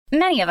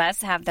Many of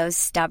us have those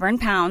stubborn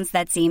pounds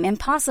that seem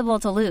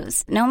impossible to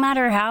lose, no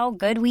matter how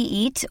good we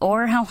eat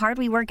or how hard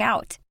we work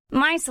out.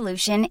 My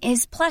solution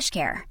is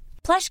PlushCare.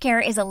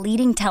 PlushCare is a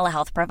leading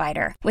telehealth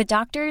provider with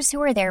doctors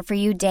who are there for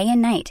you day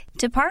and night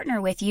to partner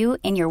with you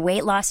in your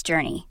weight loss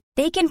journey.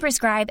 They can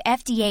prescribe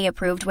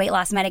FDA-approved weight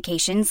loss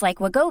medications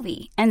like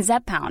Wegovy and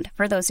Zepbound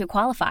for those who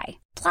qualify.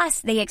 Plus,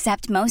 they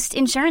accept most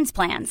insurance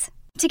plans.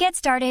 To get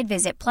started,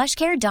 visit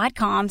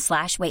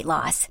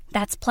plushcare.com/weightloss.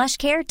 That's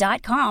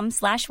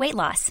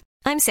plushcare.com/weightloss.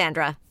 I'm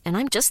Sandra, and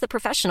I'm just the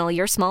professional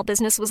your small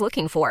business was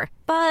looking for.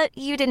 But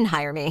you didn't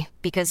hire me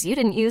because you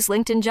didn't use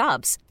LinkedIn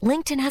Jobs.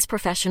 LinkedIn has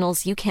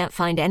professionals you can't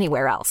find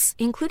anywhere else,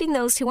 including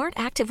those who aren't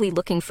actively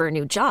looking for a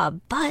new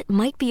job, but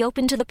might be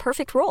open to the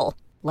perfect role,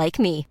 like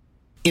me.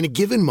 In a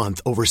given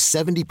month, over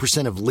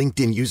 70% of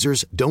LinkedIn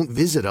users don't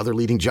visit other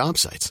leading job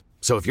sites.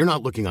 So if you're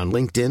not looking on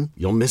LinkedIn,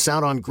 you'll miss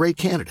out on great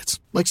candidates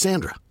like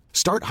Sandra.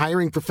 Start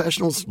hiring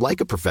professionals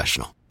like a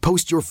professional.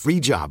 Post your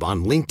free job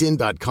on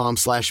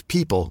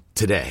linkedin.com/people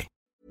today.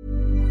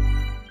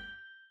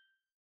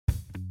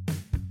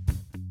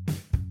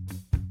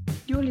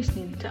 You're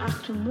listening to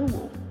Achtung,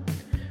 Millwall,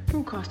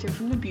 broadcasting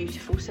from the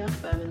beautiful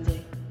South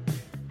Bermondsey.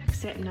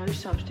 Accept no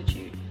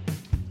substitute.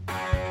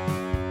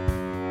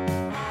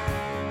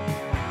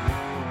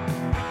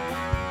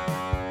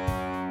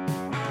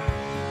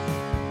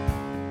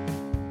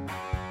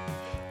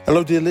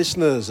 Hello dear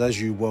listeners,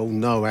 as you well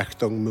know,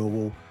 Achtung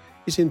Millwall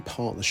is in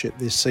partnership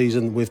this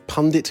season with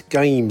Pundit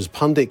Games,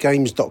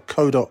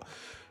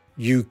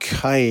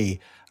 punditgames.co.uk.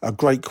 A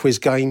great quiz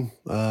game,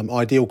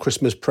 ideal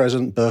Christmas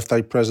present,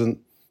 birthday present,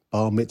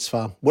 bar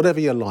mitzvah, whatever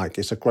you like.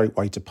 It's a great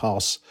way to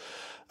pass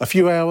a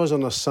few hours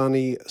on a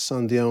sunny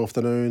Sunday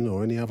afternoon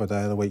or any other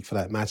day of the week for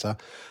that matter.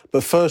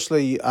 But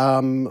firstly,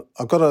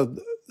 I've got to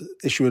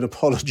issue an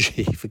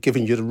apology for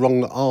giving you the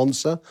wrong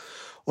answer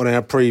on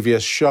our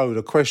previous show.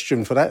 The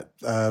question for that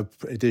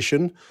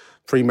edition,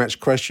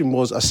 pre-match question,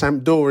 was a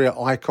Sampdoria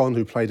icon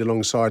who played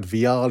alongside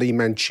Vialli,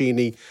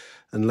 Mancini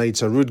and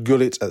later Ruud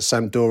Gullit at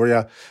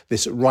Sampdoria.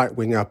 This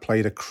right-winger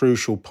played a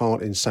crucial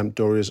part in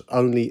Sampdoria's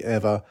only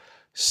ever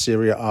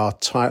Serie A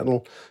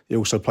title. He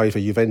also played for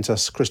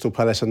Juventus, Crystal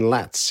Palace and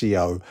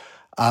Lazio.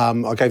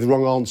 I gave the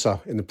wrong answer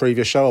in the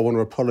previous show. I want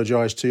to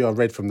apologise to you. I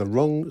read from the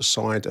wrong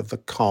side of the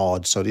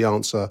card. So the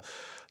answer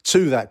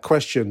to that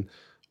question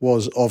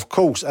was, of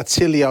course,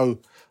 Attilio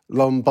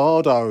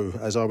Lombardo,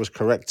 as I was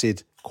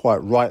corrected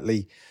quite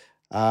rightly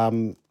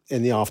in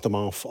the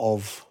aftermath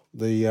of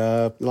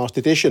the last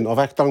edition of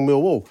Achtung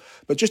Millwall.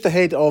 But just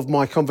ahead of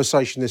my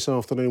conversation this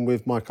afternoon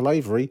with Michael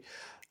Avery,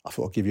 I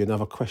thought I'd give you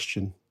another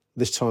question,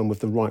 this time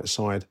with the right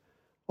side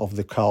of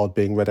the card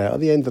being read out at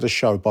the end of the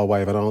show by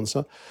way of an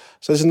answer.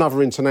 So there's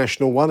another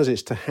international one as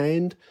it's to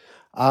hand.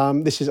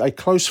 This is a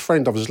close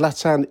friend of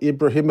Zlatan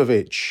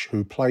Ibrahimovic,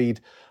 who played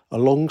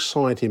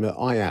alongside him at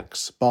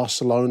Ajax,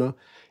 Barcelona,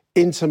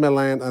 Inter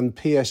Milan and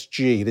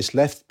PSG. This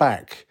left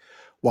back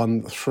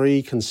won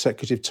 3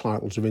 consecutive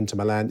titles with Inter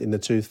Milan in the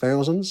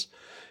 2000s.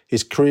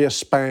 His career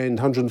spanned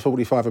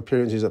 145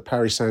 appearances at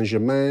Paris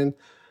Saint-Germain,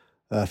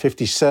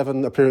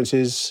 57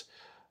 appearances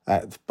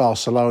at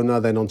Barcelona,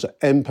 then on to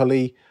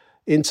Empoli,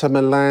 Inter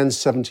Milan,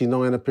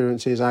 79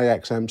 appearances,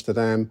 Ajax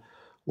Amsterdam,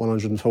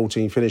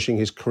 114, finishing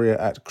his career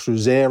at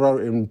Cruzeiro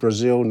in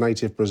Brazil,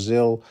 native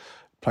Brazil.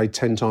 Played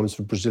 10 times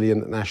for the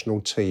Brazilian national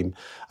team.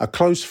 A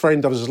close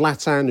friend of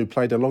Zlatan, who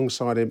played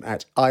alongside him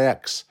at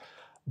Ajax,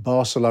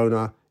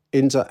 Barcelona,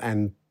 Inter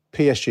and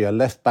PSG, a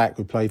left-back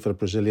who played for the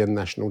Brazilian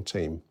national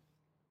team.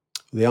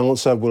 The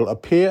answer will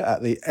appear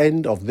at the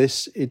end of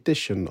this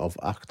edition of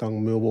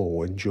Achtung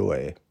Millwall.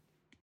 Enjoy.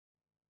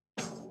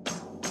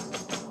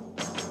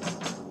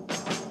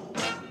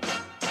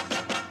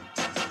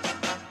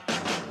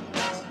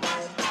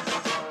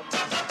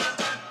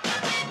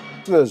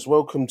 Listeners,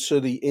 welcome to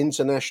the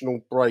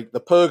international break, the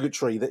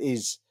purgatory that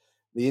is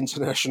the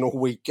international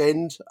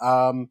weekend.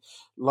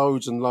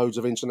 Loads and loads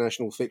of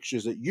international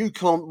fixtures that you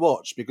can't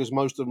watch because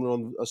most of them are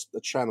on a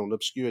channel, an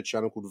obscure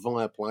channel called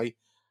Viaplay.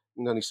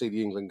 You can only see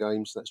the England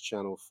games, that's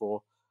Channel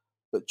 4.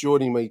 But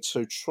joining me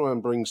to try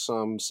and bring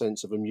some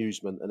sense of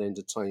amusement and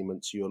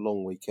entertainment to your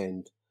long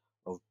weekend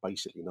of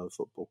basically no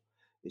football,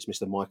 it's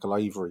Mr. Michael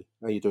Avery.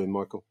 How are you doing,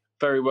 Michael?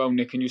 Very well,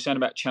 Nick. And you saying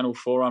about Channel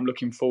 4, I'm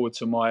looking forward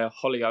to my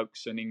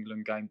Hollyoaks and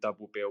England game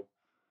double bill.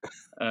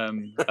 A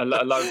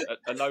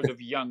load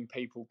of young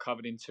people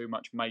covered in too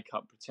much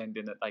makeup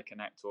pretending that they can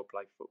act or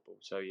play football.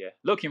 So, yeah,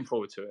 looking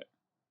forward to it.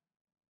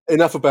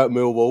 Enough about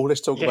Millwall.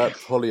 Let's talk about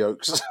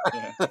Hollyoaks.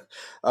 Yeah.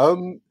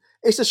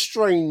 It's a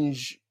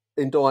strange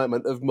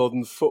indictment of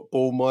modern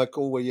football,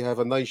 Michael, where you have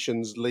a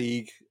Nations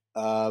League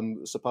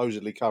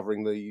supposedly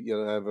covering the,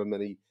 however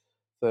many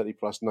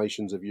 30-plus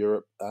nations of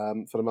Europe.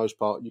 For the most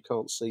part, you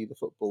can't see the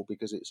football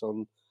because it's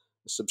on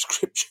a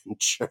subscription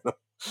channel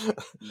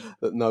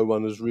that no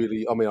one has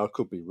really... I mean, I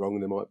could be wrong.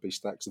 There might be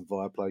stacks of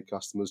Viaplay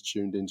customers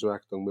tuned into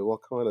Achtung Millwall.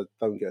 I kind of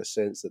don't get a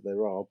sense that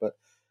there are, but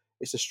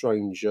it's a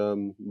strange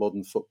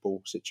modern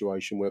football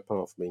situation where,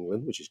 apart from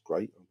England, which is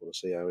great, I want to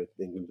see how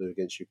England do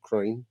against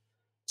Ukraine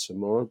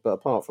tomorrow, but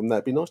apart from that,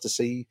 it'd be nice to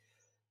see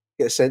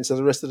get a sense of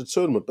the rest of the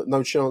tournament. But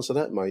no chance of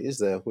that, mate, is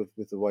there,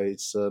 with the way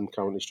it's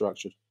currently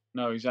structured?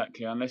 No,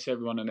 exactly. Unless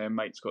everyone and their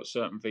mates got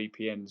certain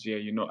VPNs, yeah,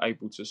 you're not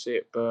able to see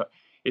it. But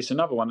it's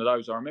another one of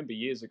those. I remember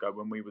years ago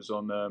when we was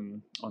on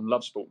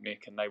Love Sport,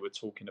 Nick, and they were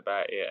talking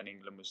about it, and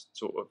England was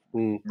sort of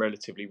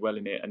relatively well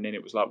in it. And then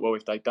it was like, well,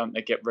 if they don't,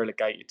 they get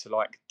relegated to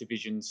like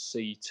Division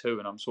C2.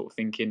 And I'm sort of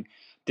thinking,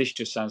 this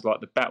just sounds like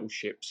the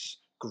battleships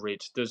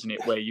grid, doesn't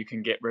it? Where you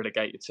can get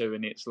relegated to,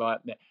 and it's like,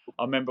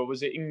 I remember,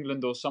 was it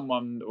England or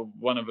someone, or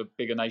one of the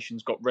bigger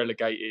nations got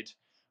relegated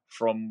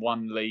from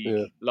one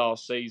league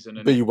last season,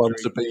 and then B1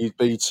 to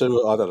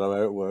B2. I don't know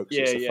how it works.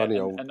 yeah, It's a yeah, funny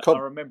and, old. and I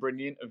remember in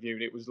the interview,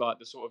 it was like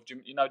the sort of,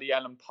 the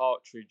Alan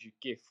Partridge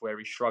gif where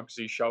he shrugs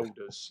his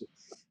shoulders.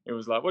 It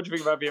was like, what do you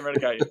think about being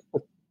relegated?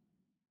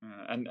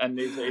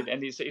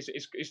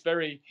 It's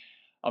very.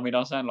 I mean,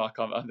 I sound like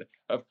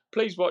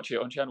please watch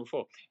it on Channel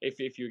 4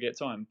 if you get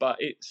time. But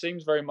it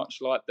seems very much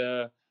like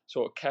the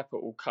sort of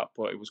Capital Cup,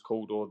 what it was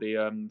called, or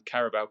the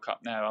Carabao Cup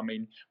now. I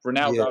mean,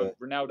 Ronaldo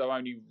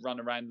only ran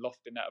around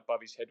lofting that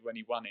above his head when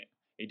he won it.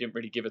 He didn't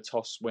really give a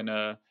toss when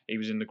he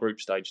was in the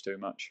group stage too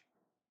much.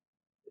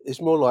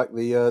 It's more like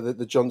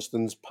the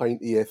Johnstone's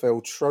Paint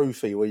EFL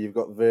Trophy, where you've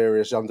got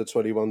various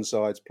under-21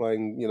 sides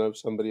playing,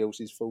 somebody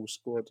else's full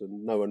squad,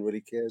 and no one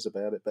really cares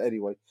about it. But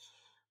anyway,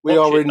 we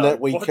Watch are it, in though.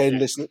 that weekend.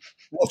 Listen,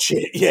 watch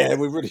it. Yeah,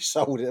 we've really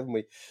sold it, haven't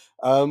we?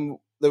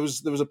 There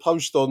was a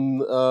post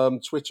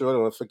on Twitter. I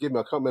don't know. Forgive me,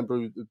 I can't remember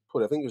who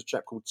put it. I think it was a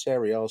chap called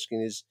Terry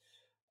asking,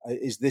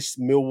 "Is this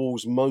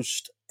Millwall's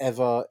most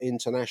ever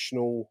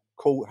international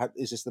call?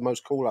 Is this the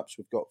most call-ups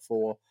we've got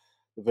for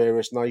the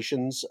various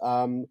nations?"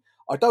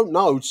 I don't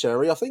know,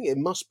 Terry. I think it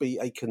must be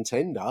a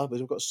contender because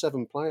we've got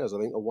 7 players, I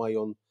think, away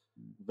on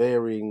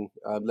varying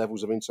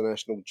levels of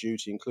international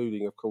duty,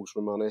 including, of course,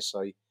 Ramon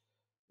Esse,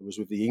 who was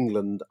with the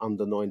England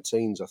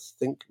under-19s, I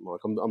think, Mike.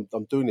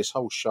 I'm doing this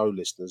whole show,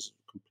 listeners,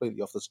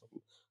 completely off the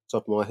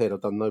top of my head.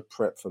 I've done no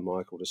prep for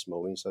Michael this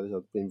morning, so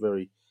I've been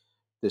very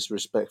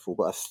disrespectful.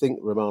 But I think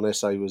Ramon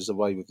Esse was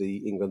away with the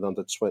England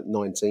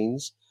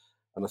under-19s,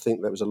 and I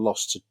think that was a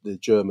loss to the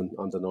German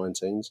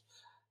under-19s.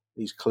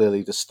 He's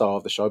clearly the star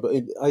of the show. But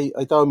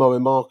Adomo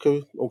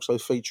Emarku also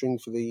featuring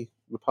for the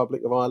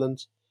Republic of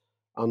Ireland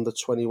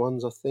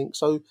under-21s, I think.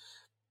 So,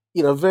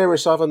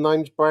 various other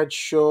names,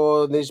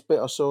 Bradshaw, Nisbet,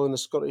 I saw in the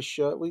Scottish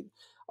shirt.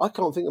 I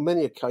can't think of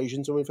many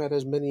occasions when we've had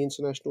as many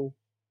international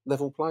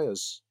level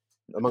players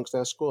amongst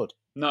our squad.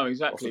 No,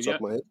 exactly. Off the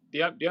top of my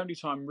head. The only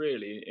time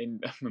really,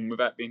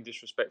 without being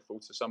disrespectful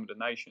to some of the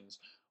nations,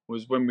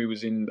 was when we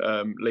was in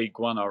League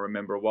One. I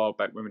remember a while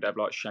back when we'd have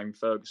like Shane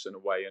Ferguson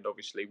away, and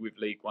obviously with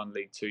League One,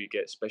 League Two, you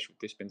get special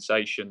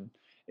dispensation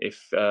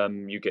if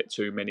you get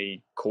too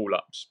many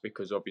call-ups,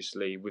 because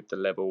obviously with the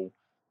level,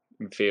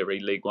 in theory,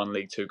 League One,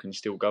 League Two can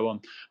still go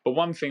on. But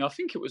one thing, I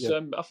think it was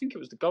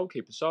the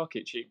goalkeeper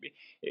Sarkic.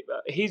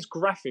 His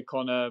graphic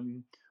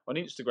on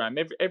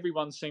Instagram,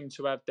 everyone seemed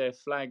to have their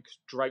flags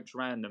draped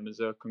around them as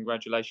a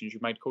congratulations, you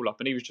made call up,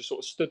 and he was just sort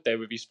of stood there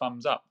with his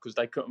thumbs up because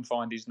they couldn't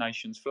find his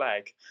nation's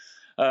flag.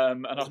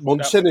 And I thought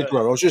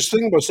Montenegro. I was just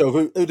thinking to myself,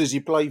 who does he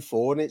play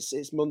for? And it's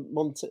I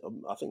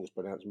think it's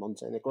pronounced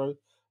Montenegro,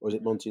 or is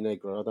it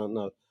Montenegro? I don't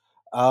know.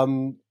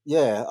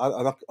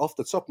 Off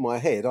the top of my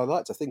head, I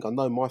like to think I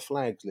know my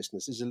flags,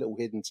 listeners. This is a little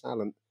hidden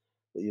talent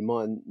that you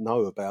might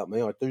know about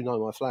me. I do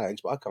know my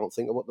flags, but I can't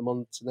think of what the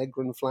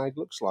Montenegrin flag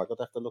looks like. I'd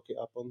have to look it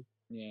up on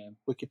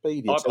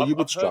Wikipedia. So you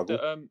would struggle.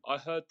 I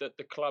heard that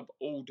the club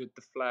ordered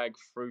the flag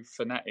through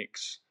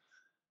Fanatics,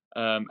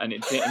 and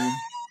it didn't.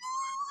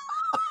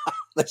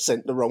 They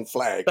sent the wrong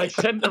flag. They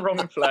sent the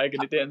wrong flag,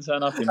 and it didn't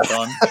turn up in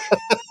time.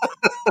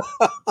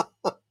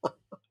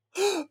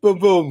 Boom,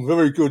 boom.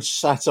 Very good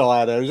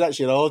satire. There was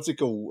actually an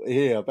article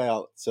here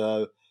about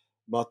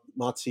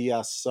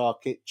Matthias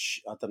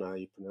Sarkic. I don't know how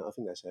you pronounce it. I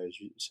think that's how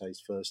you say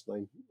his first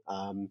name.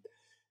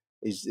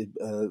 His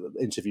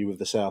interview with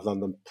the South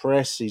London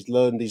Press. He's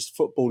learned his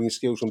footballing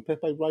skills from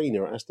Pepe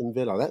Reina at Aston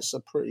Villa. That's a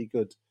pretty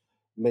good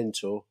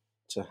mentor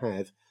to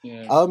have.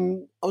 Yeah. I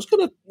was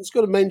going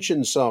to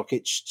mention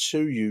Sarkic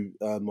to you,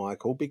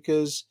 Michael,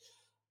 because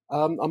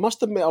I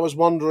must admit I was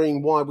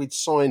wondering why we'd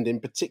signed him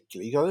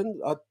particularly.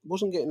 I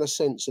wasn't getting a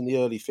sense in the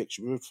early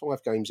fixture. We were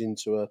 5 games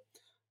into a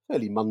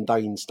fairly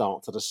mundane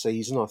start to the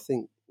season. I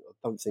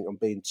don't think I'm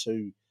being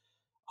too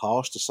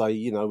harsh to say,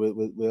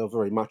 we are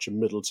very much a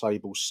middle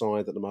table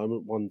side at the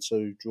moment.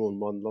 1-2, drawn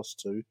 1, lost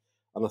 2,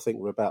 and I think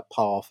we're about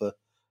par for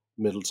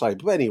middle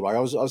table. But anyway, I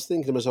was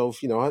thinking to myself,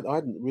 I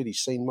hadn't really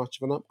seen much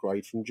of an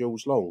upgrade from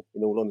Jules Long,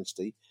 in all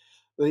honesty.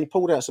 But he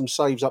pulled out some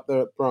saves up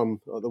there at Brum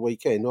at the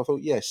weekend. I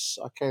thought, yes,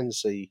 I can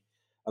see,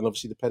 and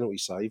obviously the penalty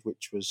save,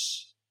 which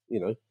was,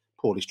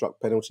 poorly struck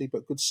penalty,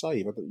 but good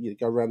save. You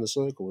go around the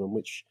circle, and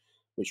which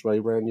way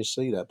round you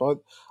see that. But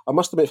I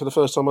must admit, for the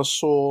first time, I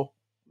saw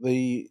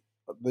the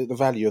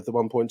value of the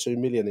 1.2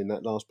 million in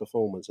that last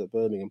performance at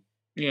Birmingham.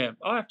 Yeah,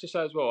 I have to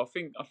say as well. I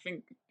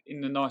think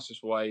in the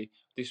nicest way,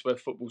 this is where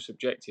football's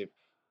subjective.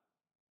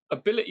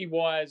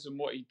 Ability-wise and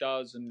what he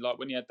does, and like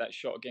when he had that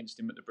shot against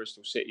him at the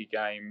Bristol City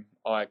game,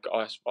 I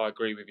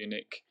agree with you,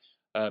 Nick.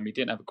 He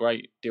didn't have a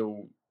great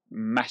deal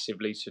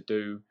massively to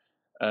do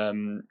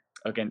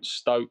against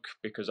Stoke,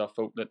 because I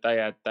thought that they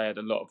had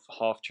a lot of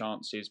half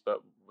chances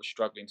but were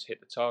struggling to hit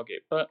the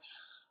target. But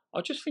I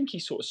just think he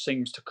sort of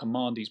seems to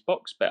command his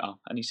box better,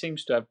 and he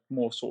seems to have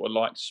more sort of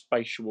like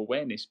spatial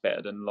awareness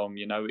better than Long.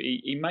 You know,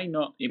 he may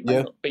not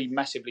Yeah. be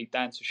massively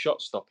down to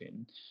shot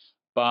stopping,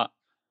 but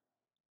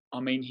I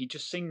mean, he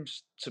just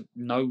seems to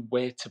know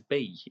where to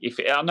be.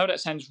 I know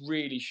that sounds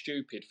really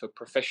stupid for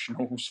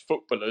professionals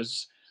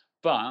footballers,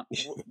 but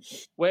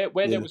where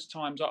there Yeah. was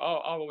times I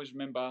always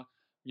remember,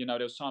 you know,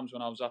 there was times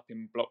when I was up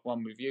in block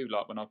one with you,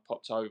 like when I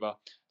popped over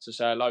to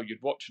say hello,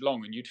 you'd watch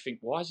Long and you'd think,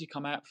 why has he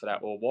come out for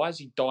that, or why has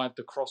he dived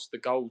across the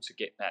goal to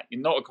get that?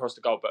 Not across the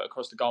goal, but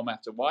across the goal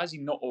after. Why has he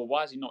not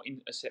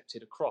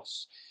intercepted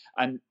across?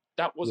 And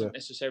that Yeah. wasn't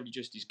necessarily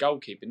just his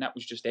goalkeeping; that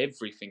was just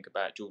everything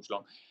about George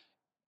Long.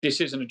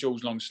 This isn't a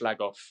George Long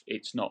slag off.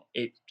 It's not.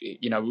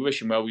 You know, we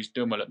wish him well. He's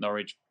doing well at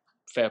Norwich.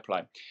 Fair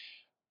play.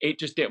 It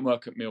just didn't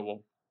work at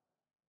Millwall.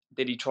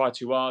 Did he try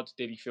too hard?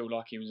 Did he feel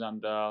like he was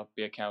under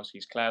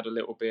Biakowski's cloud a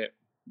little bit?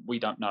 We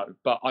don't know.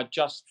 But I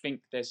just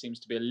think there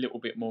seems to be a little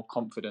bit more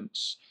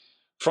confidence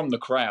from the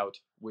crowd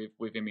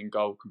with him in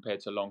goal compared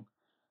to Long.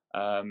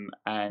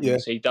 And Yeah.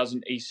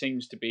 he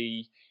seems to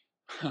be.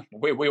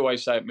 We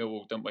always say at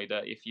Millwall, don't we,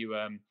 that if you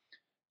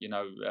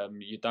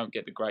you don't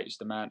get the greatest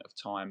amount of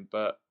time,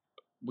 but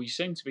we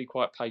seem to be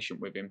quite patient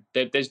with him.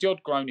 There's the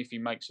odd groan if he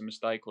makes a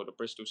mistake, or the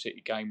Bristol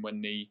City game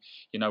when the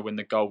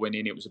goal went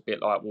in, it was a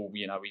bit like, well,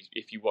 you know,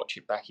 if you watch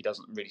it back, he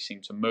doesn't really seem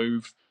to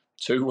move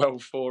too well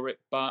for it,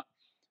 but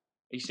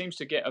he seems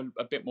to get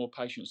a bit more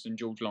patience than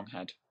George Long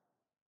had.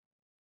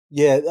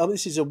 Yeah,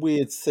 this is a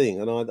weird thing,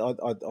 and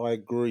I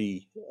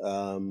agree.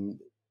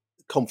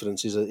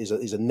 Confidence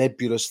is a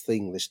nebulous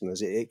thing,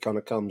 listeners. It kind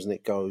of comes and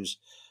it goes,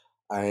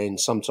 and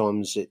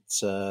sometimes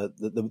it's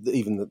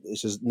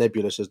it's as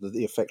nebulous as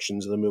the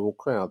affections of the Millwall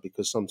crowd,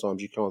 because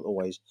sometimes you can't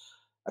always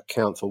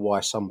account for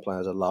why some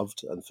players are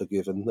loved and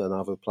forgiven and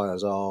other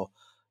players are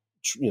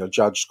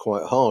judged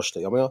quite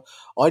harshly. I mean,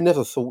 I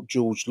never thought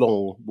George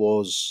Long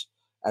was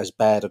as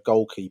bad a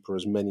goalkeeper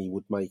as many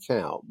would make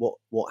out.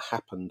 What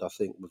happened, I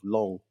think, with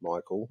Long,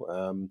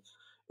 Michael,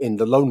 in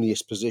the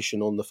loneliest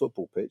position on the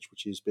football pitch,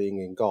 which is being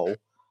in goal.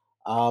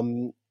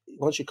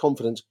 Once your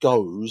confidence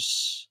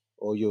goes,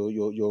 or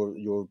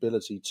your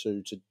ability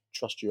to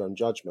trust your own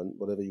judgment,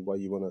 whatever way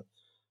you want to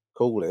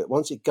call it,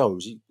 once it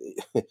goes,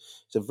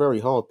 it's a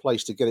very hard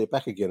place to get it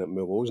back again at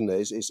Millwall, isn't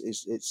it?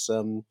 It's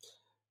the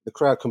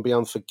crowd can be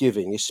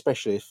unforgiving,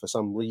 especially if for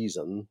some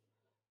reason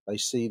they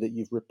see that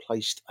you've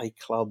replaced a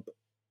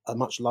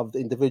much loved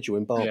individual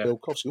in Bart Yeah.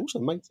 Bielkowski. Also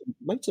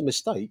made some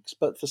mistakes,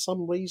 but for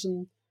some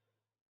reason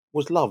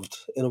was loved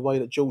in a way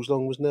that Jules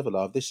Long was never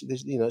loved. This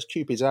it's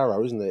Cupid's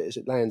arrow, isn't it?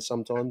 It lands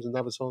sometimes and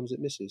other times it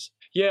misses.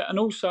 Yeah, and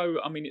also,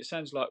 I mean, it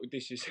sounds like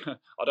this is, I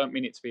don't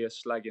mean it to be a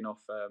slagging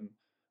off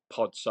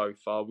pod so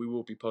far. We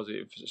will be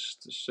positive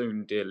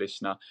soon, dear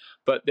listener.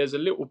 But there's a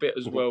little bit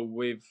as well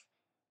with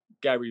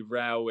Gary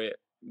Rowett.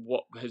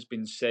 What has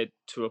been said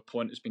to a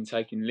point has been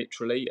taken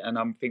literally. And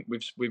I think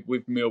with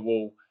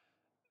Millwall,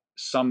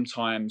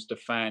 sometimes the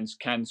fans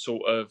can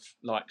sort of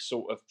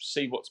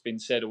see what's been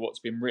said or what's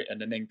been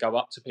written, and then go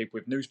up to people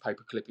with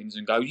newspaper clippings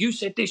and go, you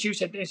said this,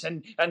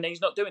 and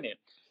he's not doing it.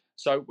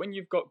 So when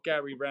you've got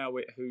Gary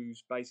Rowett,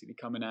 who's basically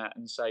coming out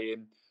and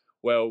saying,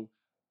 well,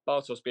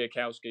 Bartosz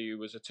Biakowski, who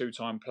was a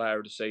two-time player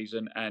of the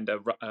season and a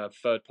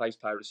third-place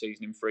player of the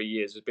season in 3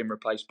 years, has been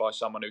replaced by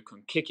someone who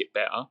can kick it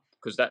better,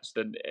 because that's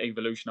the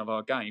evolution of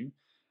our game.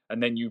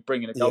 And then you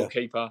bring in a Yeah.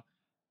 goalkeeper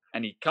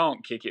and he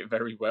can't kick it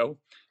very well.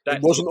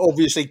 It wasn't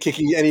obviously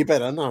kicking any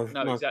better, no.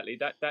 No, exactly.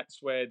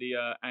 That's where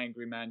the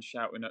angry man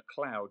shouting at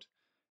cloud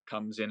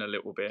comes in a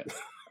little bit.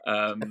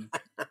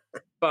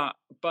 But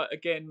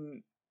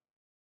again,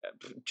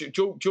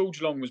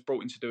 George Long was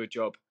brought in to do a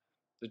job.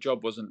 The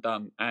job wasn't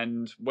done,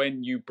 and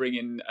when you bring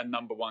in a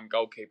number one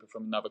goalkeeper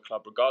from another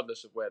club,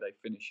 regardless of where they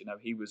finish, you know,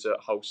 he was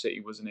at Hull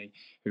City, wasn't he?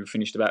 Who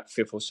finished about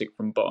fifth or sixth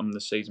from bottom of the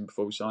season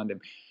before we signed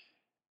him.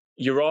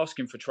 You're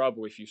asking for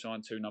trouble if you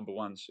sign two number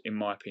ones, in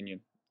my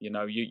opinion. You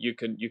know, you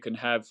can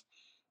have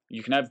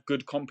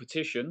good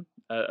competition,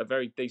 a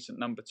very decent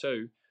number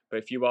two, but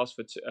if you ask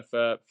if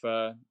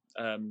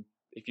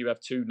you have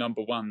two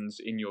number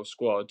ones in your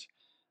squad,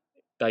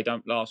 they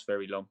don't last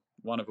very long.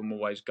 One of them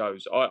always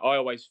goes. I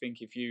always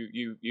think if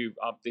you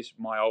up this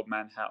my old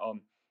man hat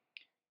on,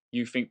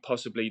 you think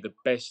possibly the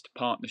best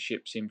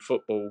partnerships in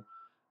football,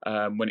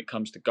 when it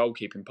comes to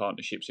goalkeeping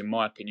partnerships, in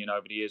my opinion,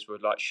 over the years were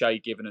like Shay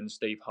Given and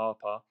Steve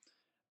Harper,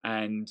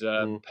 and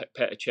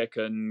Petr Cech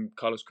and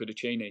Carlos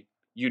Cudicini.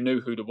 You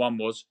knew who the one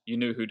was. You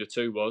knew who the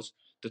two was.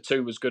 The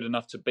two was good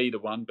enough to be the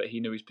one, but he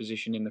knew his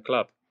position in the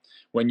club.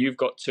 When you've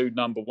got two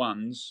number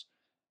ones,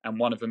 and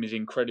one of them is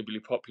incredibly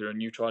popular,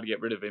 and you try to get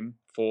rid of him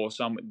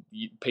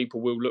people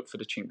will look for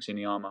the chinks in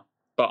the armour.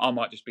 But I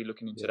might just be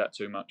looking into that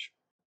too much.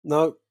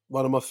 No,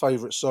 one of my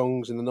favourite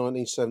songs in the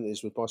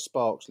 1970s was by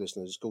Sparks,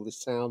 listeners. It's called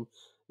This Town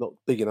Not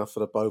Big Enough for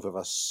the Both of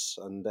Us,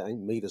 and it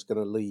ain't me that's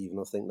going to leave. And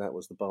I think that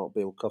was the Bart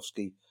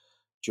Bielkowski,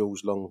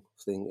 George Long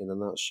thing in a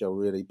nutshell,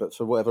 really. But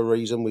for whatever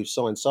reason, we've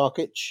signed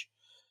Sarkic,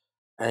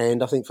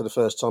 And I think for the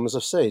first time, as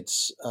I've said,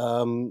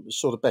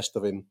 saw the best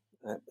of him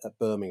at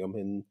Birmingham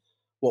in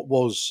what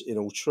was, in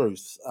all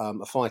truth,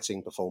 a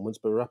fighting performance,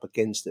 but we're up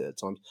against it at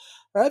times.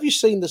 Have you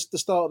seen the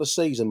start of the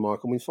season,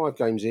 Michael? I mean, 5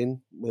 games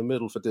in, we're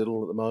middle for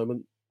diddle at the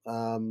moment.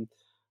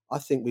 I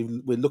think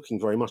we're looking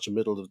very much a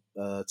middle of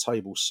the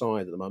table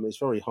side at the moment. It's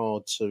very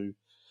hard to.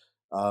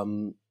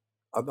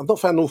 I've not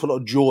found an awful lot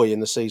of joy in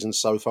the season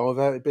so far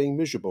without it being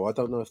miserable. I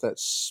don't know if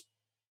that's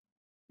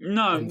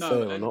No,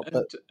 unfair or not,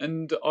 but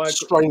and I agree.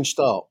 strange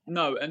start.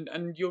 No,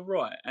 and you're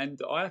right. And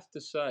I have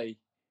to say,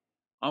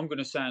 I'm going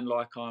to sound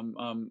like I'm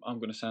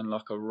going to sound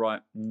like a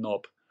right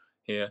knob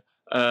here.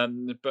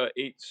 But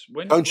it's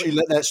Don't you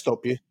let that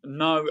stop you.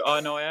 no,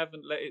 I know I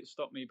haven't let it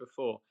stop me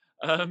before.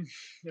 Um,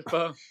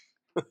 but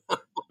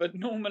but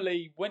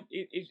normally when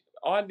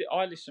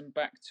I listen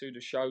back to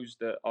the shows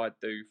that I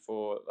do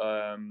for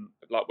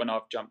like when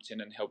I've jumped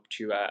in and helped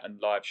you out and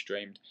live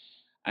streamed,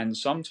 and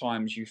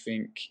sometimes you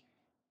think,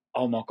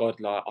 oh my god,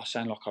 like I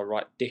sound like a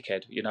right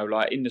dickhead,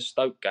 like in the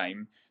Stoke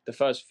game, the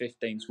first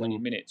 15, 20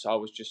 minutes, I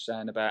was just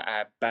saying about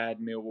how bad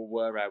Millwall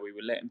were, how we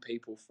were letting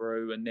people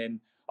through, and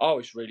then oh,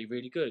 it's really,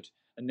 really good,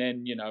 and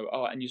then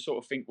and you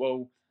sort of think,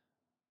 well,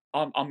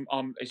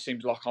 it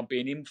seems like I'm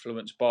being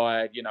influenced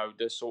by,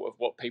 the sort of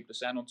what people are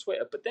saying on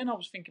Twitter. But then I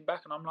was thinking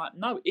back and I'm like,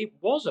 no, it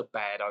was a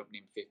bad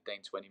opening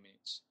 15, 20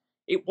 minutes.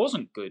 It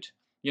wasn't good.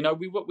 We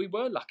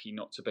were lucky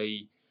not to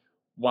be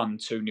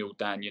 1-2-0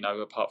 down,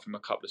 apart from a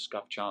couple of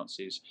scuff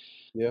chances.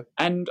 Yeah.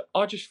 And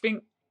I just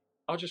think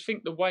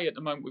the way at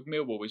the moment with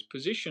Millwall is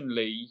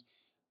positionally,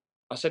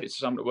 I said it to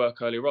someone at work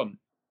earlier on,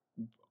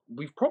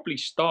 we've probably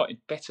started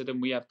better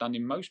than we have done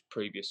in most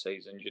previous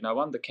seasons.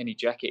 Under Kenny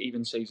Jackett,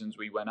 even seasons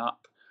we went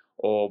up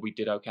or we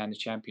did okay in the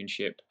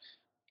Championship,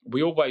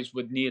 we always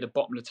were near the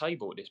bottom of the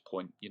table at this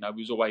point. We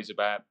was always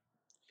about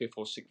 5th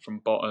or 6th from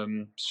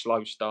bottom,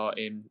 slow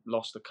starting,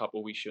 lost a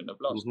couple we shouldn't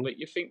have lost. Mm-hmm. But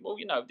you think, well,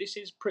 this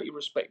is pretty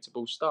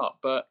respectable start.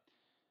 But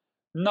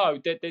no,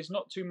 there's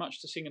not too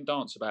much to sing and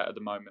dance about at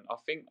the moment. I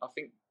think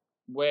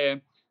where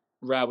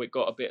Rowett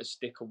got a bit of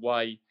stick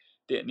away,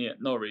 didn't he,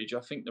 at Norwich, I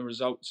think the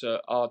results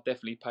are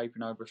definitely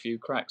papering over a few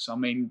cracks. I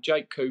mean,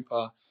 Jake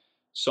Cooper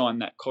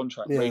signed that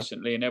contract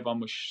recently and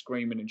everyone was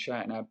screaming and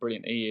shouting how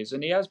brilliant he is.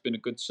 And he has been a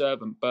good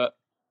servant, but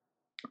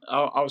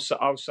I'll say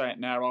it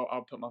now.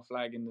 I'll put my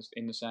flag in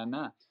the sand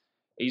now.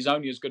 He's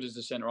only as good as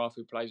the centre half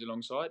who plays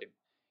alongside him,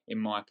 in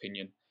my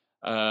opinion.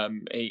 I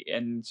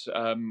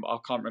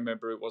can't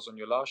remember who it was on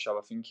your last show.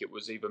 I think it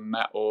was either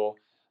Matt or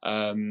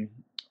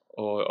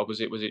was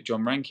it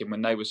John Rankin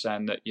when they were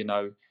saying that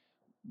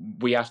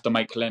we have to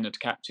make Leonard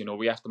captain or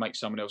we have to make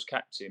someone else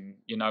captain.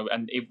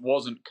 And it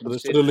wasn't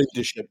considered for the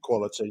leadership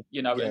quality.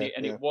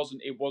 It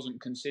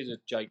wasn't considered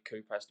Jake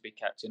Cooper has to be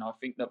captain. I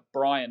think that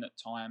Brian at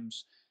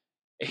times.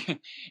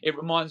 It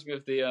reminds me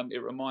of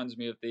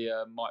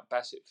the Mike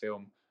Bassett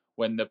film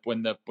when the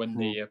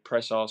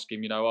press ask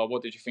him,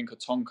 what did you think of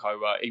Tonko?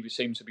 He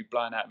seems to be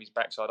blown out of his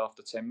backside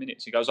after 10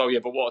 minutes. He goes, oh yeah,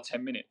 but what are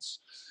 10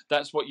 minutes?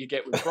 That's what you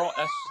get with Brian.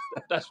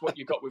 That's what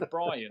you got with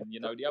Brian.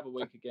 The other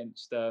week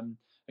against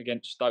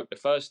Stoke, the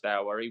first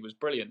hour he was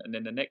brilliant, and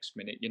then the next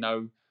minute, I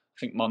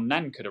think my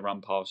nan could have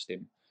run past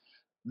him.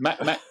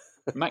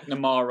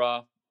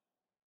 McNamara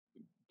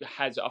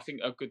has, I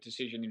think, a good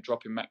decision in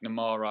dropping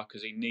McNamara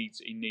because he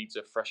needs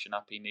a freshen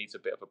up. He needs a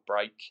bit of a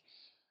break.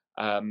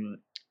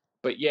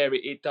 But yeah,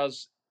 it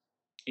does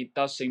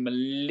seem a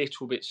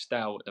little bit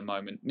stale at the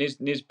moment.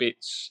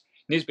 Nisbet's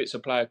a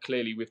player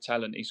clearly with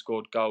talent. He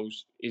scored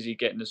goals. Is he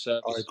getting the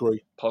service? I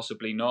agree.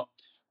 Possibly not.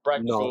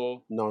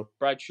 No.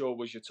 Bradshaw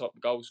was your top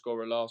goal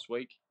scorer last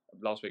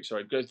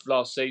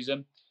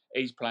season.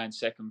 He's playing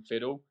second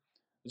fiddle.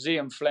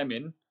 Zian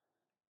Fleming,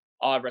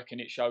 I reckon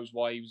it shows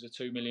why he was a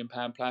 £2 million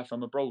player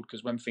from abroad,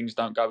 because when things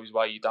don't go his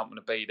way, you don't want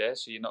to be there,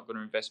 so you're not going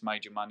to invest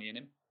major money in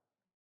him.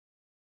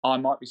 I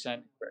might be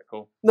saying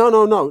critical. No.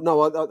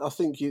 I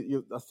think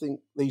I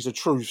think these are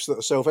truths that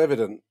are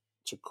self-evident,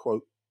 to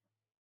quote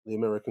the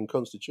American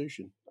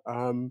Constitution.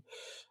 I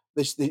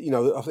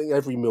think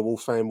every Millwall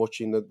fan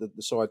watching the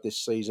side this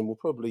season will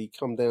probably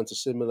come down to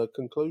similar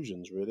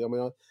conclusions. Really, I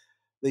mean,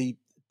 the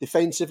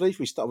defensively, if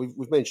we start,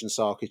 we've mentioned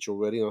Sarkic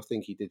already, and I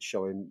think he did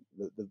show him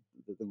the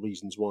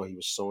reasons why he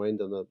was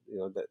signed, and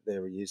that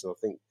there he is.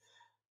 And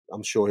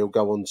I'm sure he'll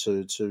go on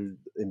to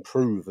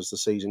improve as the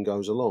season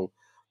goes along.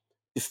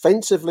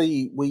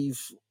 Defensively, we've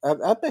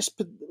our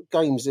best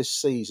games this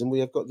season.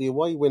 We have got the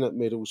away win at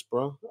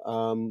Middlesbrough.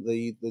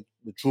 The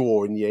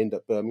draw in the end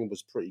at Birmingham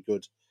was pretty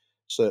good,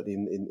 certainly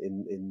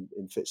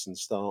in fits and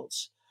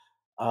starts.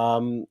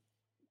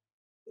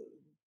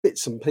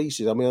 Bits and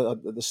pieces. I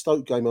mean, the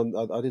Stoke game,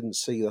 I didn't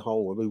see the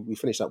whole. We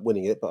finished up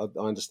winning it, but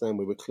I understand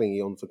we were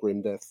clinging on for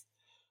grim death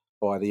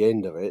by the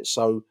end of it.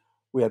 So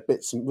we had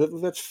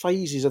we've had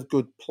phases of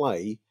good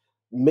play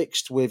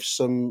mixed with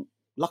some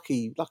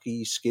lucky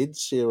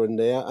skids here and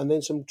there, and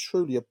then some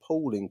truly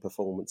appalling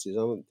performances.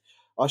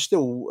 I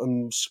still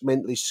am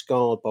mentally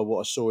scarred by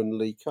what I saw in the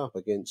League Cup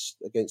against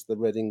the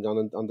Reading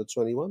under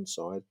 21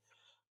 side.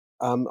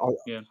 I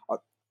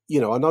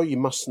know you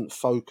mustn't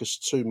focus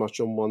too much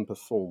on one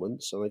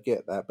performance, and I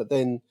get that, but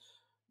then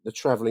the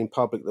travelling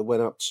public that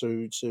went up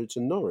to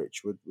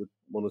Norwich would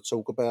want to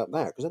talk about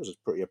that, because that was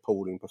a pretty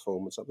appalling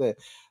performance up there.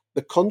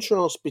 The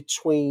contrast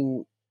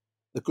between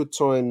the good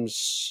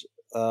times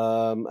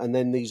and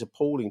then these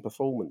appalling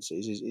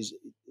performances is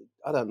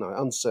I don't know, it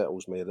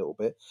unsettles me a little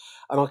bit.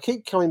 And I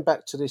keep coming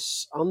back to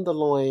this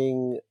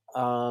underlying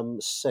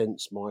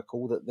sense,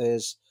 Michael, that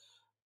there's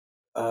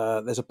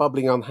a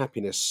bubbling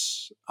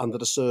unhappiness under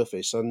the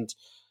surface. And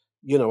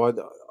I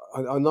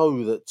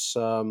know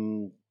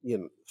that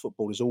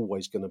football is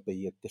always going to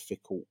be a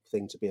difficult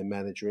thing to be a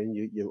manager in.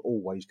 You're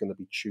always going to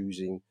be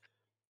choosing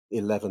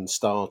 11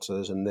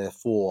 starters and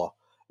therefore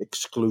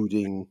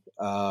excluding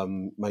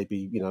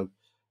maybe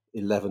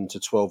 11 to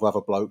 12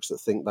 other blokes that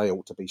think they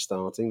ought to be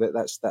starting.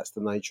 That's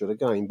the nature of the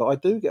game. But I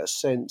do get a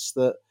sense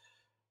that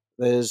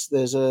there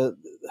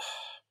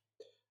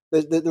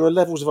are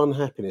levels of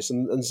unhappiness,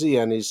 and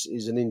Zian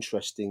is an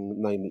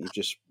interesting name that you've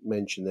just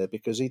mentioned there,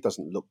 because he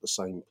doesn't look the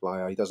same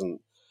player.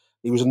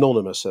 He was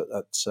anonymous at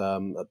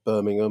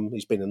Birmingham.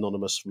 He's been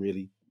anonymous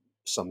really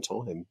some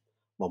time,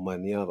 one way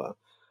and the other.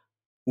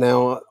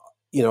 Now,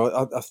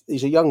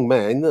 he's a young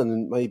man,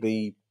 and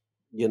maybe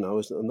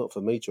it's not for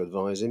me to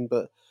advise him,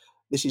 but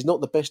this is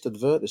not the best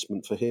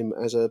advertisement for him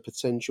as a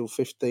potential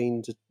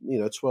 15 to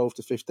 12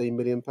 to 15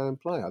 million pound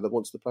player that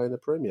wants to play in the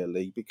Premier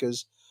League,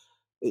 because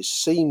it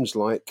seems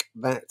like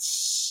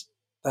that's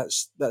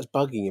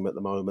bugging him at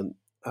the moment.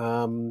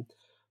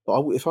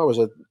 But if I was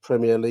a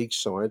Premier League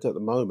side at the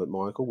moment,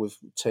 Michael, with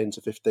 10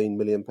 to 15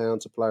 million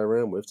pounds to play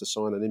around with to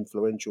sign an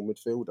influential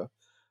midfielder,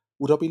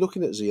 would I be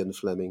looking at Zian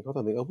Fleming? I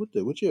don't think I would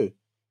do. Would you?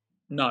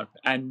 No,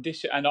 and I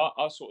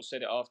sort of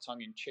said it half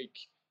tongue in cheek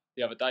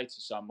the other day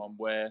to someone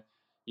where,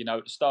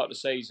 at the start of the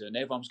season,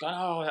 everyone's going,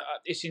 "Oh,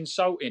 it's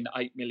insulting,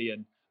 8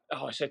 million."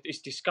 Oh, I said,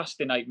 it's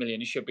disgusting, 8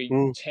 million. It should be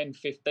 10,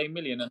 15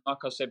 million. And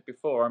like I said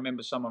before, I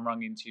remember someone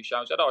rang into your show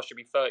and said, "Oh, it should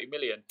be 30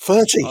 million."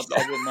 30? I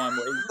wouldn't mind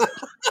what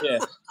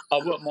I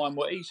wouldn't mind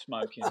what he's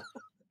smoking.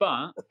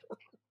 But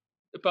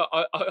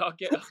I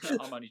get.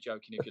 I'm only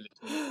joking if you're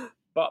listening.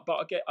 But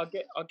I get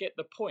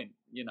the point.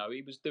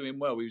 He was doing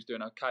well. He was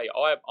doing okay.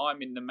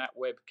 I'm in the Matt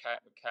Webb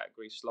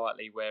category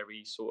slightly, where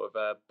he sort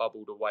of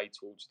bubbled away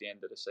towards the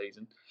end of the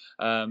season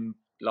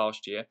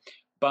last year.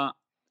 But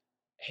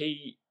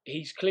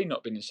he's clearly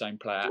not been the same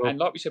player. Well, and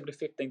like we said, with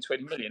the 15,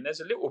 20 million, there's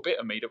a little bit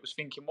of me that was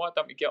thinking, why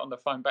don't we get on the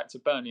phone back to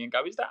Burnley and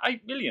go, is that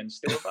 8 million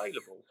still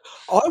available?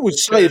 I would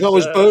say, if I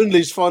was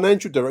Burnley's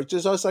financial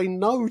director, I say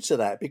no to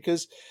that,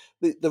 because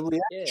the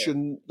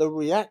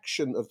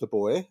reaction of the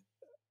boy,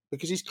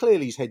 because he's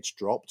clearly, his head's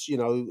dropped. He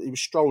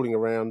was strolling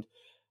around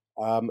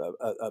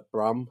at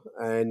Brum,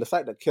 and the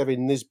fact that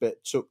Kevin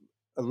Nisbet took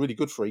a really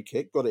good free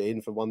kick, got it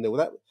in for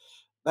 1-0,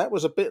 that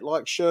was a bit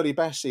like Shirley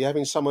Bassey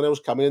having someone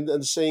else come in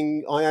and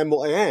sing "I Am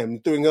What I Am,"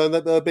 doing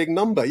a big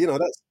number.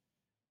 That's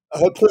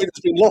her point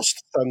has been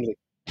lost suddenly.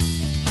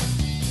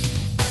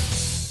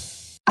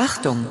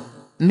 Achtung,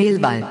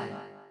 Millwall.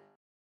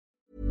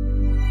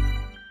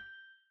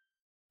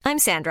 I'm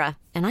Sandra,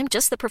 and I'm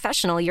just the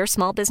professional your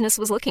small business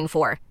was looking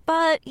for.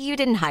 But you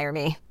didn't hire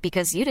me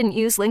because you didn't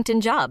use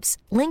LinkedIn Jobs.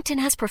 LinkedIn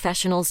has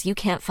professionals you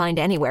can't find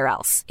anywhere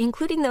else,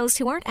 including those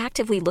who aren't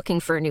actively looking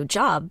for a new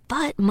job,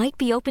 but might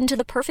be open to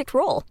the perfect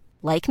role,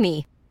 like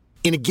me.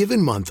 In a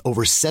given month,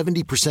 over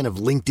 70% of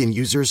LinkedIn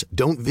users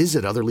don't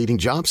visit other leading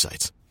job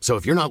sites. So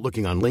if you're not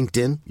looking on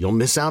LinkedIn, you'll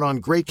miss out on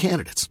great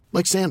candidates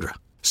like Sandra.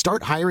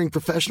 Start hiring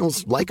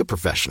professionals like a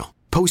professional.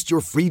 Post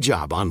your free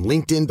job on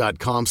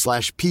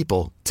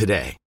linkedin.com/people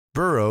today.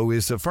 Burrow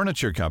is a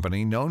furniture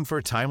company known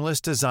for timeless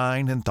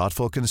design and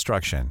thoughtful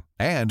construction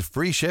and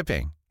free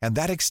shipping, and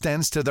that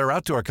extends to their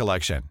outdoor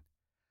collection.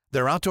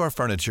 Their outdoor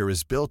furniture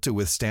is built to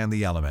withstand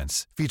the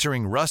elements,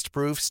 featuring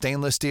rust-proof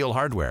stainless steel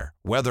hardware,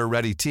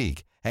 weather-ready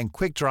teak, and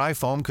quick-dry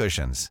foam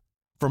cushions.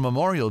 For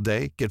Memorial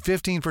Day, get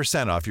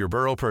 15% off your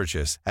Burrow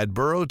purchase at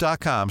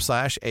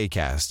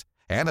burrow.com/acast,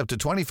 and up to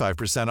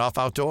 25% off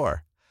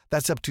outdoor.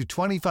 That's up to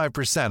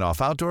 25%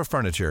 off outdoor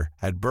furniture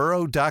at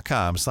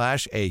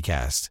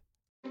burrow.com/acast.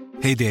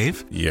 Hey,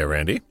 Dave. Yeah,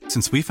 Randy.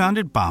 Since we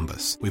founded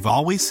Bombas, we've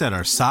always said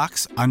our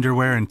socks,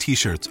 underwear, and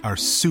T-shirts are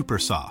super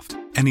soft.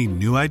 Any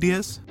new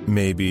ideas?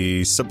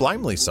 Maybe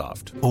sublimely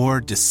soft.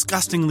 Or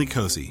disgustingly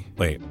cozy.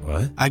 Wait,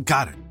 what? I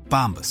got it.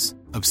 Bombas.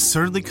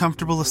 Absurdly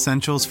comfortable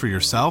essentials for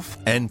yourself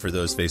and for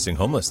those facing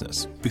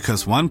homelessness.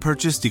 Because one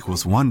purchased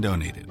equals one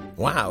donated.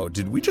 Wow,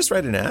 did we just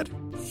write an ad?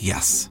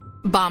 Yes.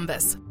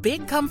 Bombas.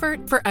 Big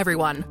comfort for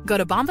everyone. Go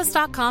to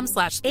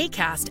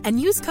bombas.com/ACAST and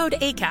use code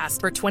ACAST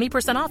for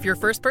 20% off your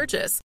first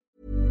purchase.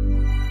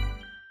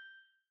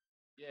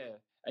 Yeah,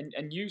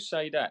 and you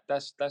say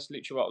that's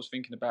literally what I was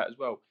thinking about as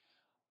well.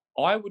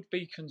 I would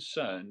be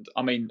concerned.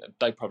 I mean,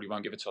 they probably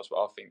won't give a toss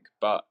what I think,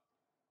 but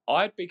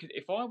I'd be,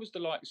 if I was the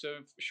likes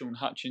of Sean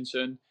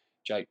Hutchinson,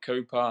 Jake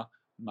Cooper,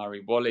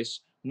 Murray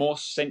Wallace, more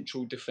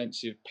central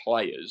defensive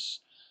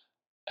players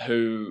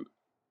who,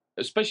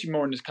 especially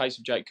more in this case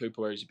of Jake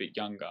Cooper where he's a bit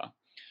younger,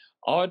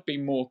 I'd be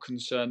more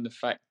concerned the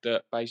fact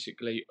that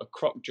basically a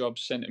crock job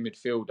centre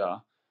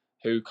midfielder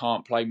who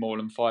can't play more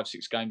than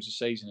 5-6 games a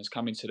season, has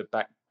come into the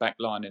back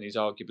line and is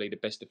arguably the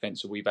best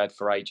defender we've had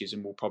for ages,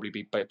 and will probably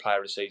be player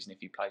of the season if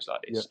he plays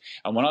like this.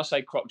 Yeah. And when I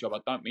say crock job, I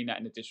don't mean that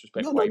in a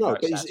disrespectful No, way.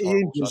 but That he sounds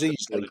horrible, so I injures do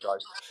easily.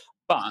 apologise.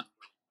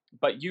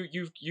 But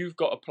you've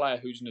got a player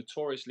who's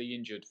notoriously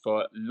injured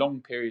for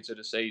long periods of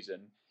the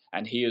season,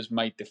 and he has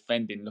made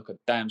defending look a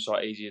damn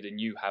sight easier than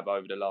you have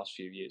over the last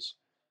few years.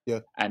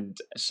 Yeah. And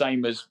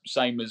same as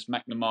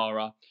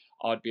McNamara,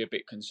 I'd be a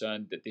bit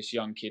concerned that this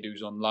young kid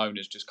who's on loan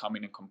has just come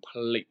in and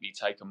completely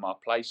taken my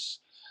place.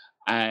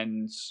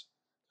 And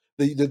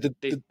the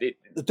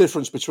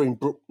difference between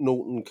Brooke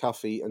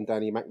Norton-Cuffy and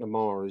Danny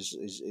McNamara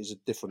is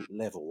a different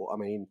level. I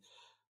mean,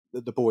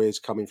 the boy is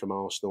coming from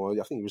Arsenal.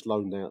 I think he was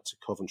loaned out to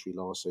Coventry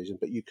last season,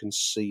 but you can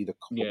see the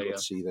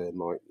quality there,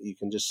 Mike. You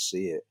can just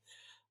see it.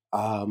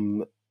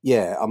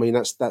 Yeah, I mean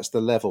that's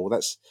the level.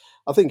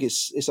 I think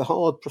it's a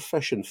hard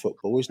profession,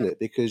 football, isn't it?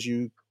 Because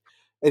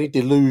any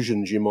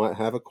delusions you might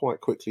have are quite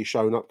quickly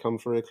shown up come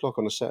 3:00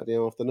 on a Saturday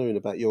afternoon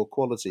about your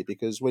quality.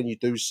 Because when you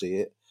do see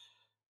it,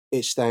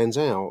 it stands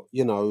out,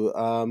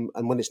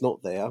 and when it's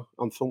not there,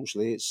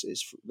 unfortunately,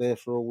 it's there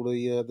for all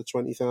the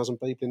 20,000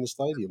 people in the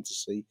stadium to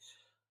see.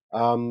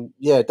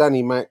 Yeah,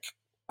 Danny Mac.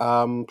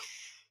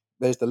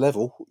 There's the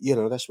level.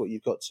 That's what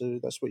you've got to.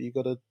 That's what you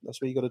got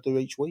to do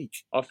each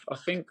week. I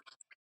think.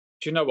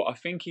 Do you know what? I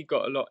think he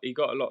got a lot. He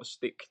got a lot of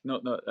stick.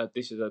 Not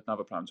this is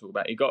another plan to talk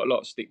about. He got a lot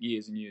of stick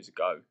years and years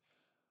ago,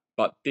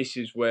 but this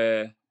is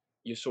where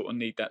you sort of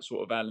need that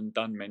sort of Alan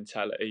Dunn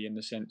mentality, in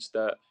the sense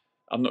that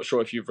I'm not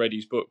sure if you've read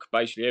his book.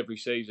 Basically, every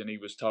season he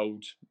was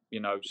told,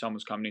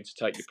 someone's coming in to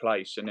take your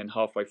place, and then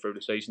halfway through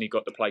the season he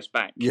got the place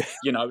back. Yeah.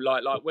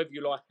 Like whether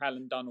you like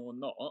Alan Dunn or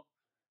not,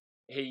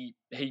 he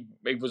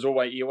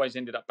always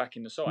ended up back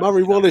in the side.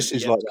 Murray Wallace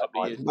is like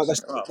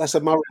that. That's a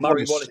Murray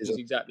Wallace is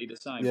exactly the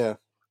same. Yeah.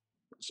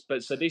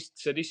 But so this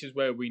is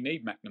where we